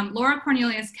tell. Laura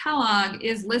Cornelius Kellogg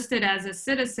is listed as a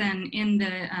citizen in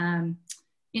the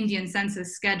Indian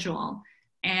census schedule,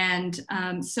 and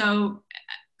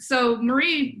so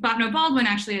Marie Botno-Baldwin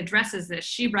actually addresses this.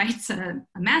 She writes a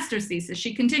master's thesis.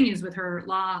 She continues with her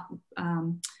law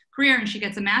career, and she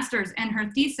gets a master's, and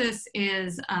her thesis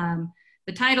is,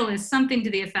 the title is something to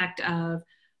the effect of,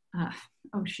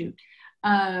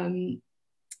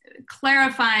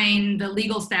 clarifying the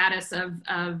legal status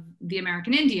of the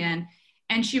American Indian.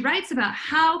 And she writes about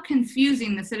how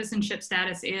confusing the citizenship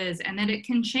status is, and that it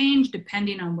can change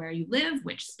depending on where you live,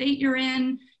 which state you're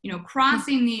in,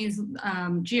 crossing these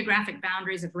geographic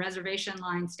boundaries of reservation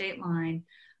line, state line,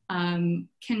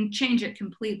 can change it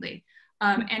completely.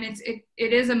 And it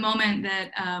is a moment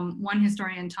that one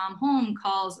historian, Tom Holm,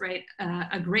 calls, right,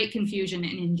 a great confusion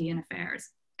in Indian affairs.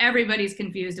 Everybody's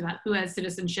confused about who has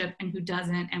citizenship and who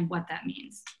doesn't and what that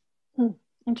means.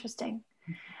 Interesting.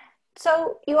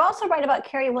 So you also write about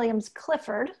Carrie Williams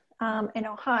Clifford in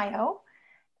Ohio,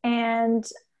 and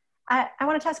I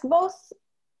want to ask both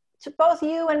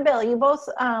you and Bill. You both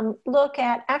look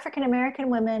at African American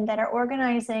women that are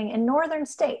organizing in northern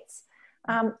states.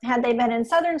 Had they been in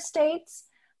southern states,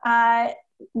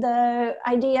 the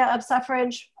idea of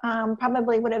suffrage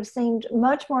probably would have seemed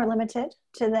much more limited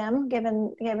to them,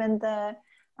 given the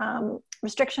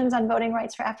restrictions on voting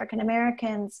rights for African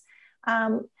Americans.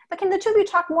 But can the two of you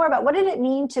talk more about what did it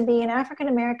mean to be an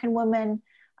African-American woman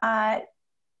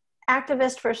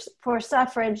activist for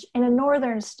suffrage in a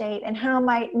northern state, and how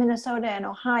might Minnesota and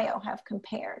Ohio have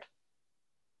compared?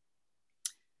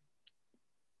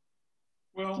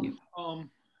 Well,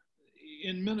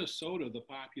 in Minnesota, the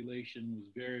population was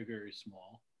very, very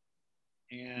small.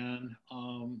 And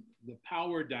the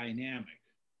power dynamic,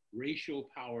 racial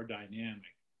power dynamic,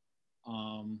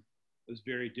 was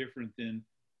very different than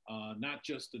not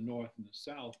just the North and the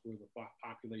South, where the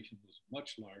population was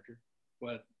much larger,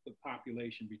 but the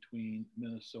population between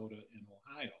Minnesota and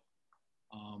Ohio.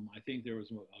 I think there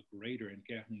was a greater, and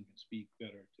Kathleen can speak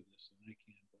better to this than I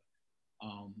can,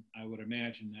 but I would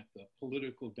imagine that the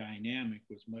political dynamic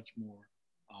was much more,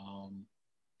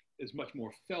 is much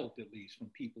more felt, at least, from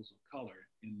peoples of color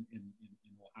in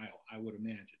Ohio, I would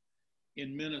imagine.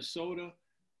 In Minnesota,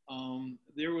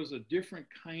 there was a different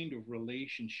kind of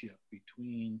relationship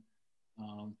between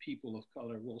people of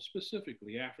color, well,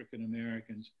 specifically African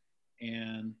Americans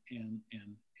and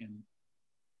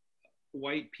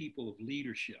white people of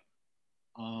leadership.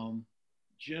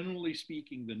 Generally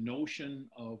speaking, the notion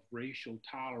of racial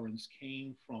tolerance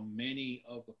came from many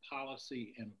of the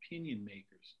policy and opinion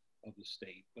makers of the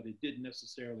state, but it didn't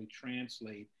necessarily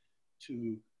translate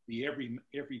to the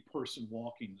every person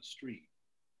walking the street.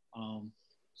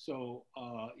 So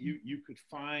you could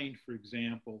find, for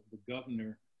example, the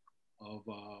governor of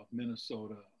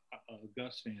Minnesota,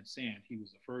 Gus Van Sant. He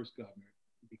was the first governor,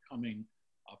 becoming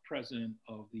president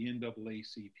of the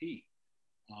NAACP.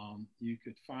 You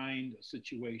could find a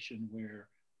situation where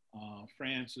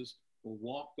Francis will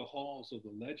walk the halls of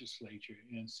the legislature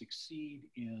and succeed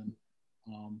in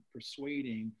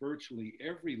persuading virtually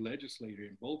every legislator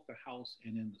in both the House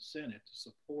and in the Senate to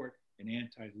support an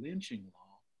anti-lynching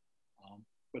law.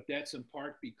 But that's in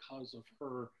part because of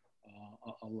her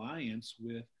alliance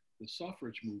with the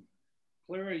suffrage movement.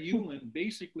 Clara Euland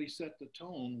basically set the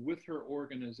tone with her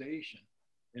organization,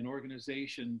 an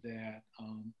organization that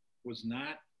was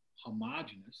not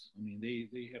homogenous. I mean,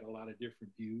 they had a lot of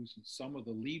different views, and some of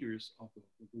the leaders of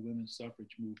the women's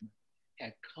suffrage movement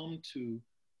had come to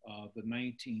the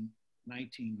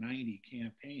 1990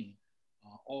 campaign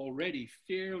already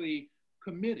fairly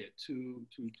committed to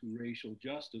racial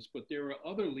justice, but there were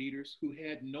other leaders who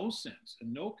had no sense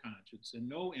and no conscience and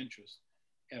no interest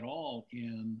at all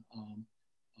in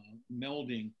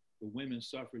melding the women's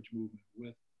suffrage movement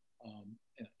with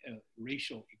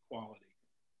racial equality.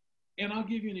 And I'll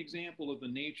give you an example of the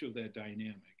nature of that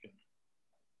dynamic.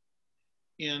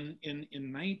 In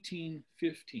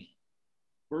 1915,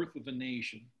 Birth of a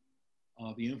Nation,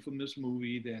 the infamous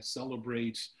movie that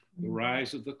celebrates the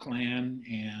rise of the Klan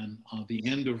and the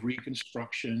end of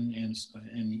Reconstruction,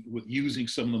 and with using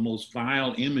some of the most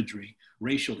vile imagery,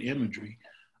 racial imagery,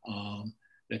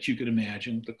 that you could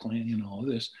imagine, the Klan and all of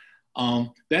this.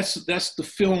 That's the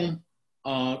film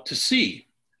to see.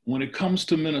 When it comes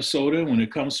to Minnesota, when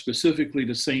it comes specifically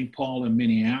to St. Paul and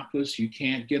Minneapolis, you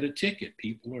can't get a ticket.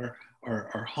 People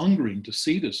are hungering to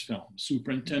see this film.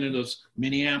 Superintendent of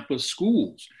Minneapolis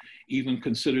schools even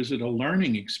considers it a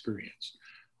learning experience.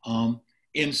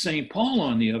 In St. Paul,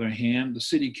 on the other hand, the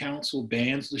city council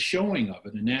bans the showing of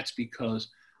it, and that's because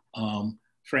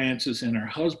Frances and her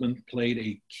husband played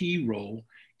a key role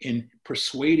in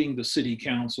persuading the city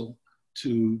council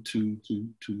to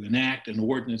enact an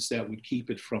ordinance that would keep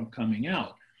it from coming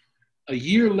out. A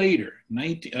year later,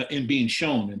 and being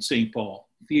shown in St. Paul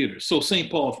theaters. So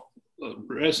St. Paul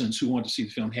residents who wanted to see the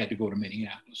film had to go to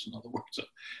Minneapolis, in other words,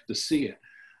 to see it.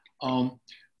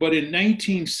 But in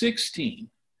 1916,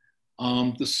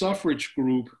 the suffrage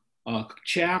group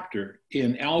chapter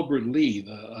in Albert Lee,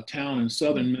 a town in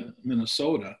southern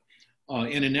Minnesota,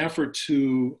 in an effort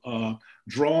to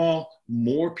draw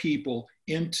more people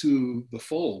into the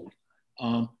fold,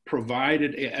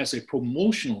 provided as a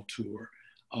promotional tour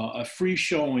a free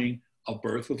showing of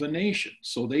Birth of a Nation.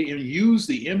 So they used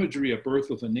the imagery of Birth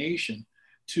of a Nation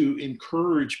to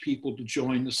encourage people to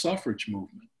join the suffrage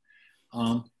movement.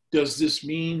 Does this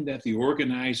mean that the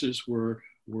organizers were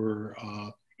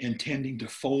intending to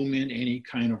foment any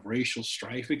kind of racial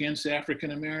strife against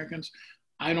African Americans?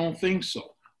 I don't think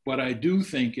so, but I do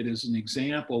think it is an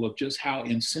example of just how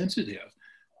insensitive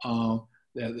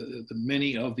that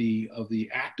many of the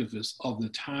activists of the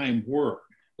time were,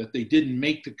 that they didn't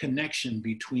make the connection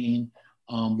between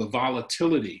the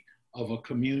volatility of a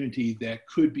community that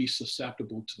could be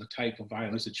susceptible to the type of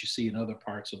violence that you see in other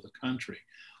parts of the country,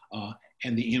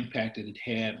 and the impact that it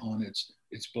had on its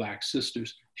Black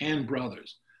sisters and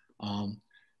brothers.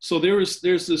 So there's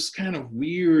this kind of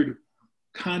weird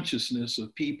consciousness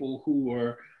of people who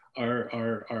are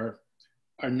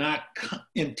not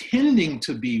intending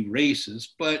to be racist,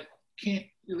 but can't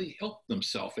really help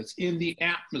themselves. It's in the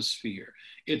atmosphere.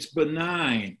 It's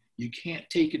benign. You can't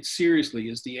take it seriously,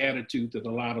 is the attitude that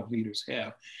a lot of leaders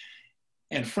have.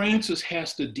 And Frances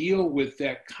has to deal with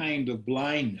that kind of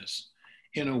blindness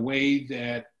in a way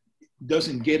that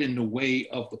doesn't get in the way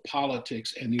of the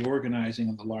politics and the organizing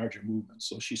of the larger movement.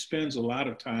 So she spends a lot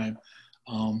of time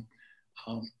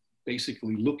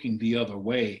basically looking the other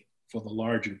way for the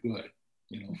larger good.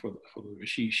 you know,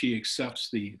 she accepts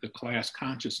the class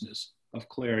consciousness of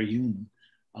Clara Eumann.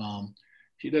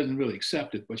 She doesn't really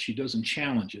accept it, but she doesn't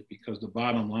challenge it, because the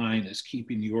bottom line is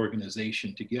keeping the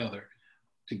organization together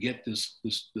to get this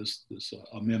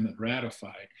amendment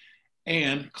ratified.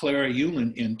 And Clara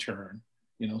Eumann, in turn,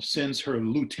 you know, sends her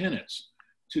lieutenants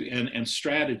and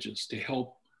strategists to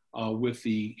help with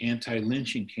the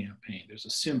anti-lynching campaign. There's a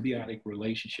symbiotic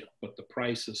relationship, but the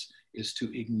price is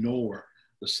to ignore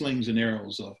the slings and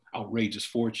arrows of outrageous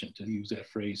fortune, to use that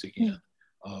phrase again,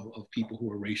 of people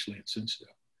who are racially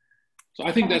insensitive. So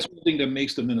I think that's one thing that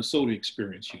makes the Minnesota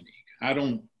experience unique. I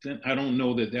don't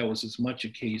know that that was as much a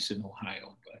case in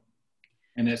Ohio,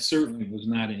 and that certainly was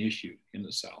not an issue in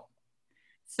the South.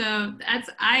 So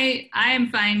I am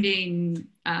finding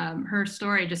her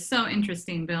story just so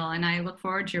interesting, Bill, and I look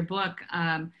forward to your book.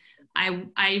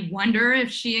 I wonder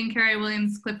if she and Carrie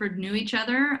Williams Clifford knew each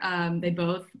other. They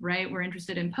both, right, were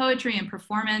interested in poetry and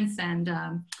performance, and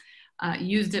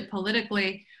used it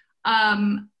politically.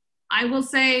 I will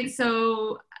say,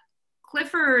 so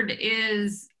Clifford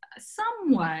is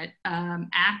somewhat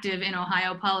active in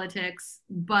Ohio politics,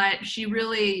 but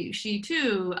she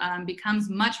too becomes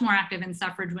much more active in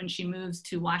suffrage when she moves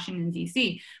to Washington,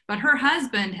 D.C. But her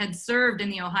husband had served in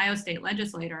the Ohio State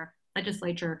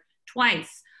legislature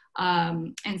twice.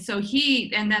 And so he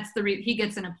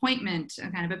gets an appointment, a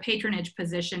kind of a patronage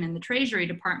position in the Treasury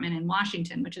Department in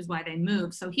Washington, which is why they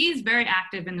moved. So he's very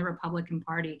active in the Republican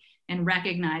Party and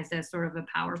recognized as sort of a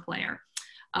power player.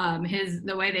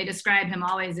 The way they describe him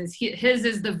always is his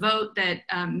is the vote that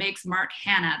makes Mark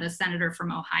Hanna the senator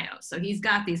from Ohio. So he's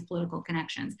got these political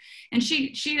connections. And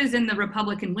she is in the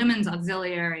Republican Women's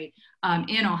Auxiliary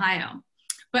in Ohio.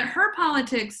 But her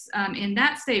politics in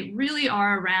that state really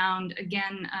are around,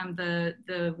 again,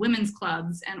 the women's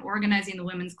clubs and organizing the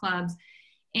women's clubs,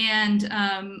 and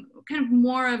kind of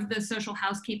more of the social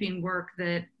housekeeping work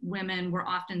that women were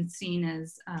often seen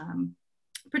as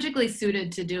particularly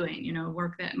suited to doing, you know,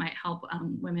 work that might help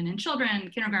women and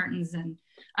children, kindergartens. And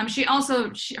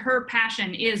her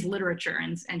passion is literature,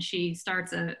 and she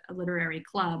starts a literary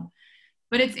club.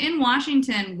 But it's in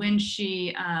Washington when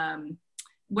she,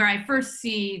 where I first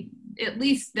see at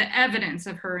least the evidence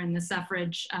of her in the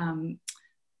suffrage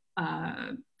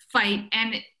fight.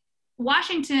 And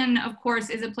Washington, of course,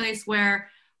 is a place where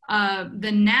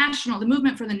the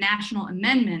movement for the national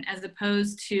amendment, as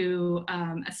opposed to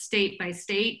a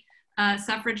state-by-state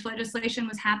suffrage legislation,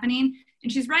 was happening.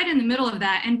 And she's right in the middle of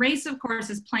that. And race, of course,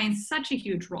 is playing such a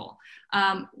huge role.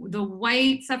 The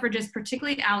white suffragists,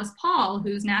 particularly Alice Paul,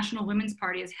 whose National Women's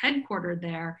Party is headquartered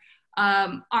there,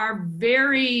 are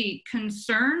very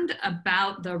concerned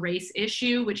about the race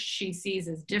issue, which she sees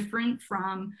as different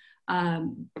from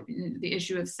the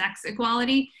issue of sex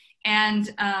equality,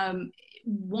 and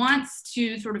wants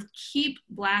to sort of keep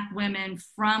Black women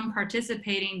from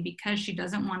participating because she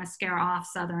doesn't want to scare off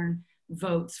Southern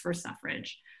votes for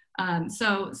suffrage.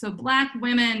 So Black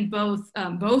women, both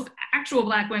actual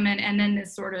Black women, and then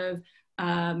this sort of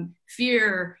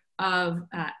fear of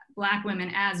Black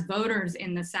women as voters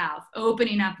in the South,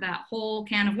 opening up that whole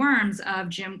can of worms of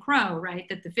Jim Crow, right?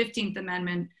 That the 15th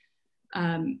Amendment,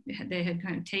 they had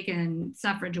kind of taken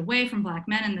suffrage away from Black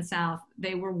men in the South.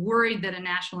 They were worried that a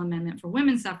national amendment for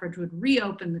women's suffrage would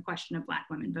reopen the question of Black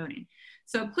women voting.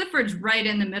 So Clifford's right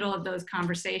in the middle of those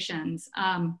conversations.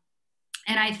 And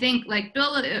I think, like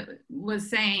Bill was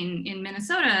saying, in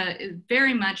Minnesota, is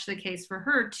very much the case for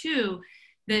her too,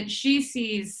 that she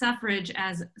sees suffrage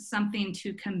as something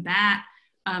to combat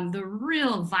the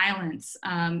real violence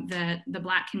that the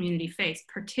Black community faced,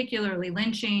 particularly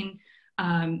lynching,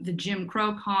 the Jim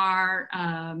Crow car,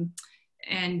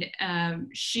 and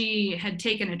she had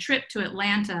taken a trip to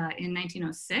Atlanta in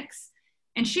 1906,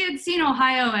 and she had seen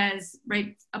Ohio as,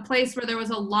 right, a place where there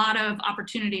was a lot of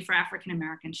opportunity for African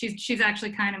Americans. She's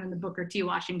actually kind of in the Booker T.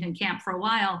 Washington camp for a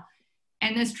while,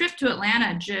 and this trip to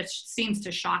Atlanta just seems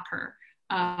to shock her.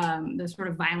 The sort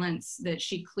of violence that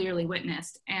she clearly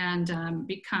witnessed, and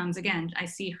becomes, again, I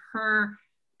see her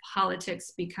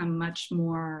politics become much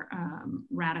more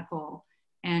radical,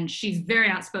 and she's very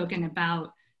outspoken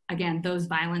about, again, those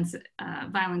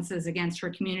violences against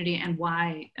her community and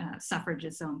why suffrage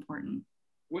is so important.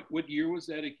 What year was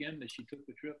that again that she took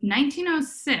the trip?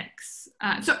 1906.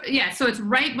 So it's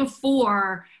right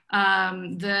before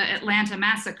the Atlanta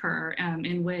massacre,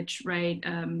 in which, right,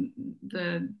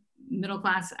 the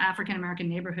middle-class African-American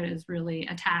neighborhood is really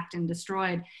attacked and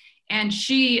destroyed. And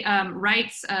she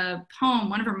writes a poem.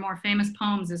 One of her more famous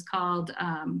poems is called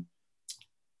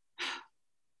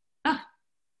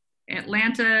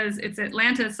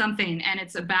Atlanta something, and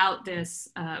it's about this,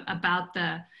 about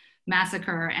the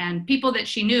massacre. And people that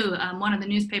she knew, one of the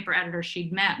newspaper editors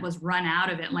she'd met was run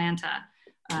out of Atlanta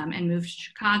and moved to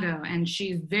Chicago. And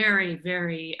she's very,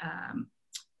 very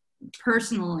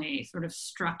personally sort of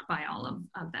struck by all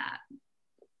of that.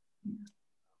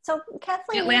 So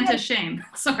Kathleen, Atlanta shame.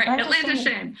 Sorry, Atlanta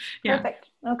shame. Yeah. Perfect.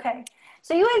 Okay.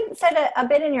 So you had said a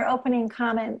bit in your opening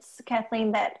comments,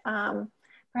 Kathleen, that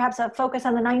perhaps a focus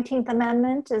on the 19th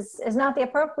Amendment is not the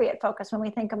appropriate focus when we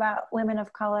think about women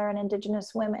of color and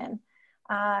Indigenous women.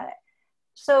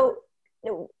 So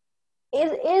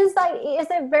is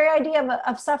the very idea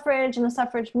of suffrage and the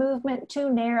suffrage movement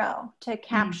too narrow to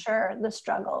capture the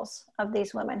struggles of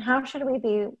these women? How should we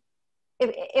be,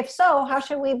 if so, how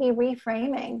should we be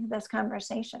reframing this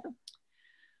conversation?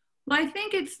 Well, I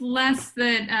think it's less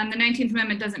that the 19th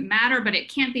Amendment doesn't matter, but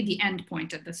it can't be the end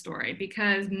point of the story,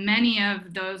 because many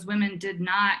of those women did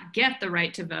not get the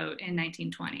right to vote in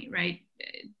 1920, right?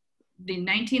 The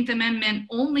 19th Amendment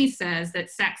only says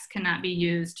that sex cannot be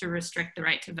used to restrict the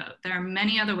right to vote. There are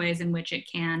many other ways in which it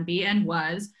can be and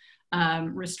was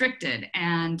restricted.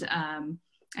 And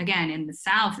again, in the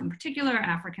South in particular,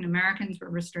 African Americans were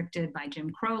restricted by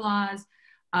Jim Crow laws.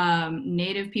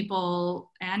 Native people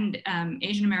and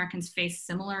Asian Americans face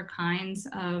similar kinds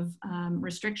of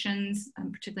restrictions,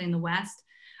 particularly in the West.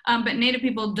 But Native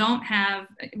people don't have,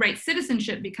 right,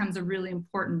 citizenship becomes a really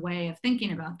important way of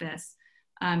thinking about this.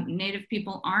 Native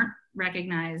people aren't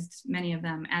recognized, many of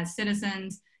them, as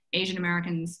citizens. Asian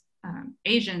Americans,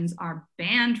 Asians are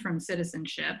banned from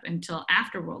citizenship until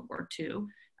after World War II,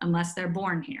 unless they're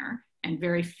born here. And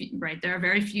very few, right, there are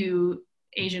very few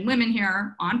Asian women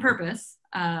here on purpose,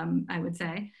 I would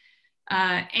say.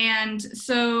 And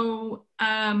so,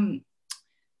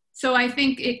 so I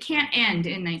think it can't end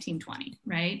in 1920,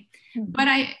 right? But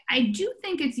I do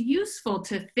think it's useful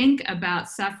to think about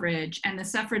suffrage and the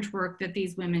suffrage work that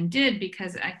these women did,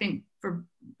 because I think for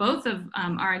both of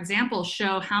our examples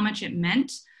show how much it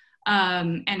meant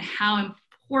and how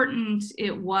important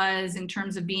it was in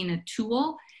terms of being a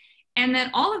tool, and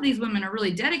that all of these women are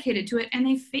really dedicated to it, and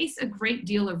they face a great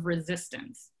deal of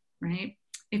resistance, right?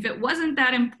 If it wasn't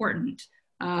that important,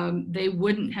 they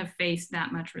wouldn't have faced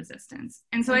that much resistance.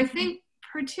 And so I think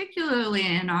particularly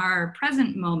in our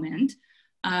present moment,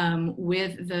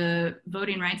 with the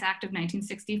Voting Rights Act of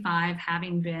 1965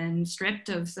 having been stripped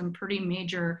of some pretty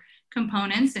major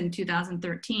components in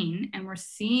 2013, and we're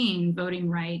seeing voting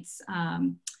rights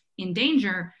in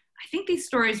danger, I think these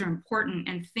stories are important,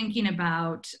 and thinking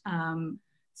about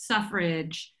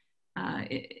suffrage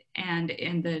and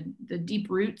the deep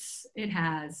roots it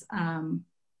has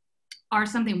are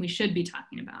something we should be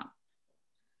talking about.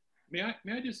 May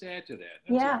I just add to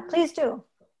that? Please do.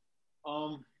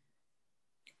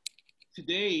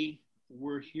 Today,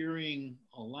 we're hearing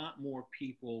a lot more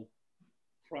people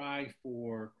cry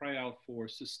out for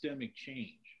systemic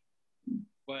change,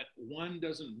 but one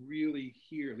doesn't really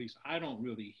hear, at least I don't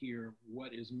really hear,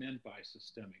 what is meant by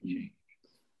systemic change.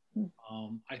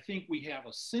 I think we have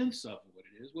a sense of what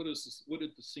it is. What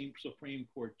did the Supreme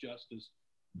Court Justice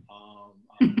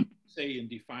say in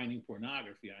defining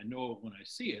pornography? I know it when I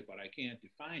see it, but I can't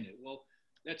define it. Well,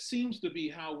 that seems to be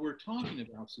how we're talking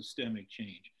about systemic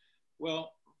change.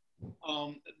 Well,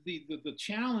 the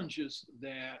challenges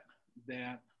that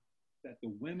the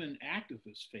women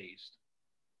activists faced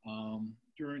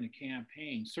during the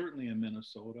campaign, certainly in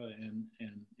Minnesota and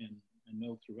I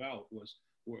know throughout,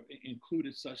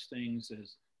 included such things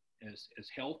as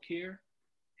healthcare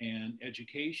and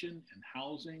education and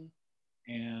housing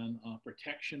and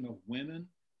protection of women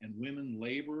and women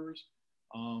laborers.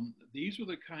 These were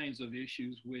the kinds of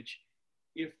issues which,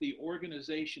 if the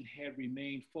organization had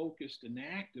remained focused and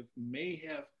active, may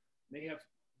have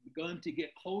begun to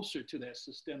get closer to that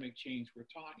systemic change we're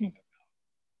talking about.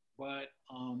 But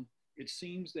it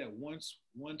seems that once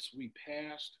we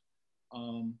passed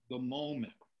the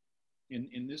moment,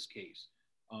 in this case,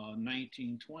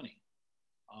 1919,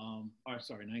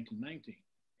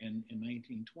 and in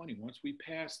 1920, once we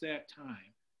passed that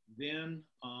time, then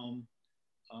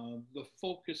the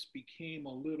focus became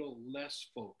a little less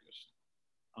focused.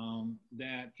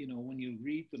 That, you know, when you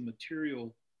read the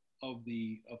material of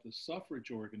the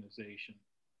suffrage organization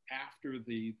after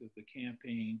the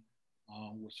campaign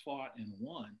was fought and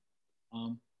won,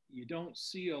 you don't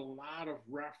see a lot of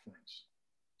reference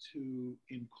to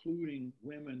including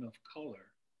women of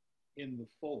color in the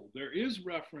fold. There is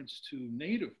reference to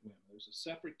Native women. There's a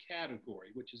separate category,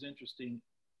 which is interesting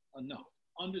enough,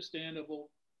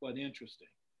 understandable, but interesting.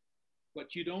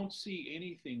 But you don't see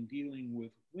anything dealing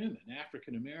with women,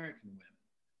 African-American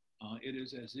women. It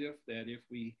is as if that if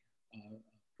we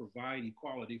provide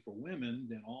equality for women,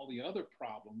 then all the other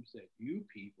problems that you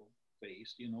people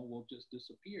faced, will just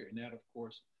disappear. And that, of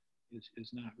course, is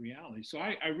not reality. So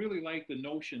I really like the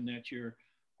notion that you're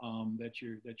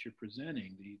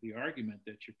presenting, the argument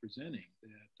that you're presenting,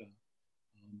 that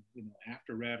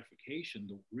after ratification,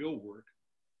 the real work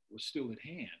was still at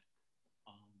hand.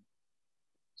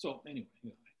 So anyway.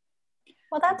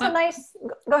 Well, that's a nice,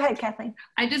 go ahead, Kathleen.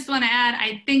 I just want to add,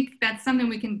 I think that's something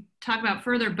we can talk about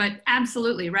further, but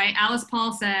absolutely, right? Alice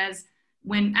Paul says,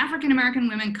 when African-American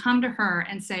women come to her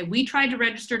and say, we tried to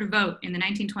register to vote in the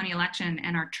 1920 election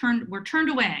and were turned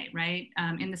away, right,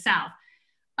 in the South,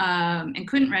 and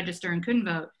couldn't register and couldn't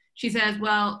vote, she says,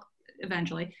 well,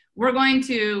 eventually, we're going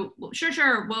to,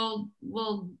 sure,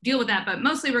 we'll deal with that, but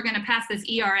mostly we're going to pass this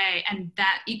ERA and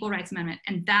that Equal Rights Amendment,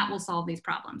 and that will solve these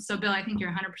problems. So Bill, I think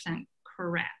you're 100%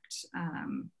 correct,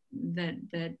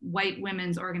 that white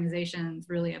women's organizations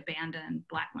really abandoned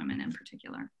Black women in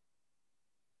particular.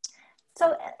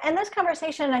 So, and this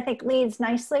conversation, I think, leads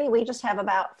nicely. We just have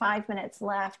about 5 minutes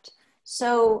left.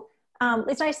 So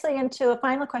leads nicely into a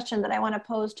final question that I want to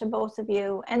pose to both of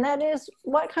you. And that is,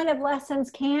 what kind of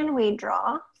lessons can we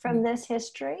draw from this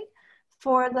history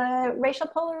for the racial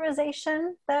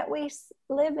polarization that we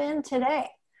live in today?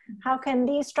 How can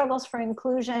these struggles for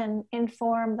inclusion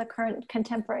inform the current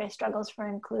contemporary struggles for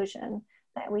inclusion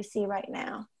that we see right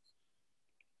now?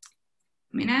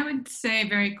 I mean, I would say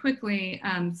very quickly,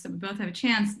 so we both have a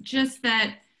chance, just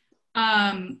that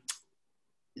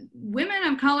women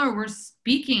of color were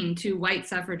speaking to white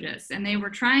suffragists, and they were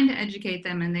trying to educate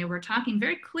them, and they were talking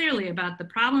very clearly about the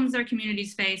problems their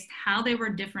communities faced, how they were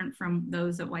different from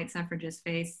those that white suffragists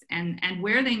faced, and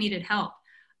where they needed help.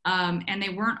 And they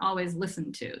weren't always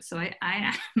listened to. So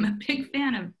I am a big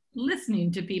fan of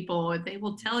listening to people. They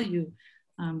will tell you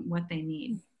what they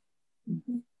need.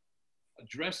 Mm-hmm.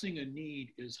 Addressing a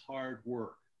need is hard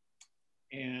work.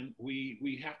 And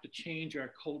we have to change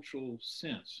our cultural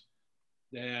sense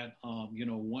that,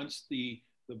 once the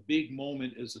big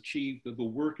moment is achieved, the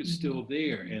work is still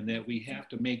there, and that we have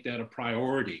to make that a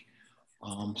priority.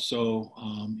 What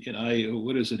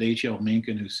is it, H.L.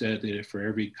 Mencken, who said that for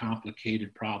every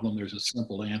complicated problem, there's a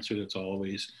simple answer that's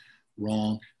always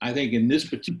wrong. I think in this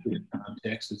particular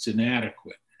context, it's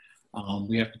inadequate.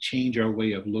 We have to change our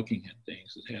way of looking at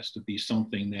things. It has to be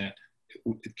something that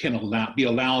can be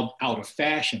allowed out of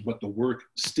fashion, but the work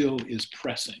still is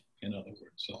pressing, in other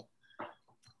words. So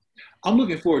I'm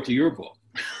looking forward to your book.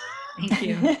 Thank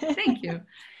you. Thank you.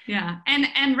 Yeah,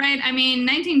 and right, I mean,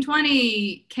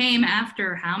 1920 came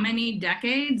after how many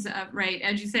decades of, right,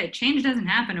 as you say, change doesn't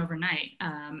happen overnight.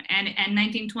 And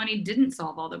 1920 didn't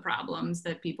solve all the problems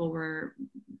that people were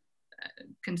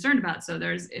concerned about. So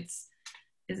it's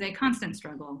a constant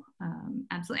struggle,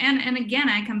 absolutely. And again,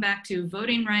 I come back to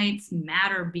voting rights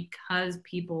matter because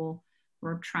people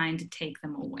were trying to take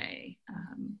them away,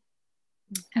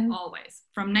 and always,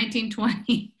 from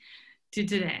 1920 to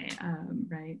today,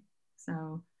 right?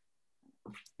 So,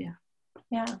 yeah.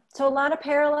 Yeah, so a lot of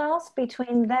parallels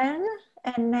between then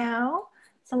and now,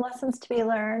 some lessons to be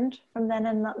learned from then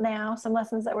and now, some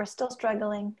lessons that we're still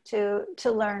struggling to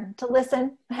learn, to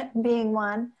listen, being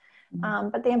one,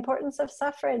 but the importance of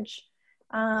suffrage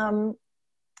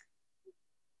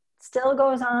still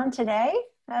goes on today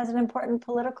as an important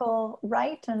political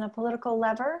right and a political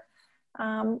lever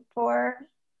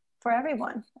for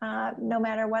everyone, no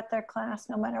matter what their class,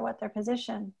 no matter what their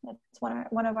position. It's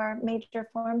one of our major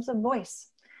forms of voice.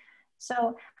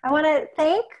 So I want to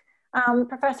thank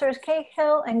Professors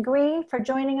Cahill and Green for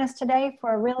joining us today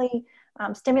for a really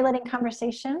stimulating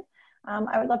conversation.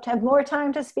 I would love to have more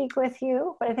time to speak with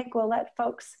you, but I think we'll let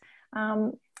folks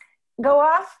go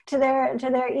off to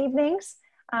their evenings,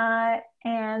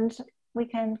 and we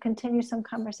can continue some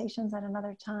conversations at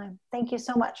another time. Thank you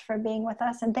so much for being with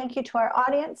us, and thank you to our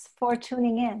audience for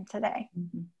tuning in today.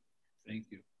 Thank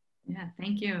you. Yeah,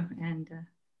 thank you. And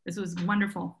this was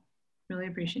wonderful. Really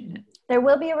appreciate it. There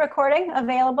will be a recording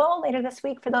available later this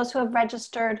week for those who have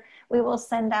registered. We will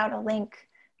send out a link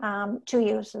to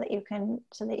you so that you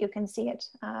can see it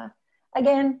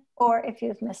again, or if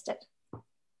you've missed it.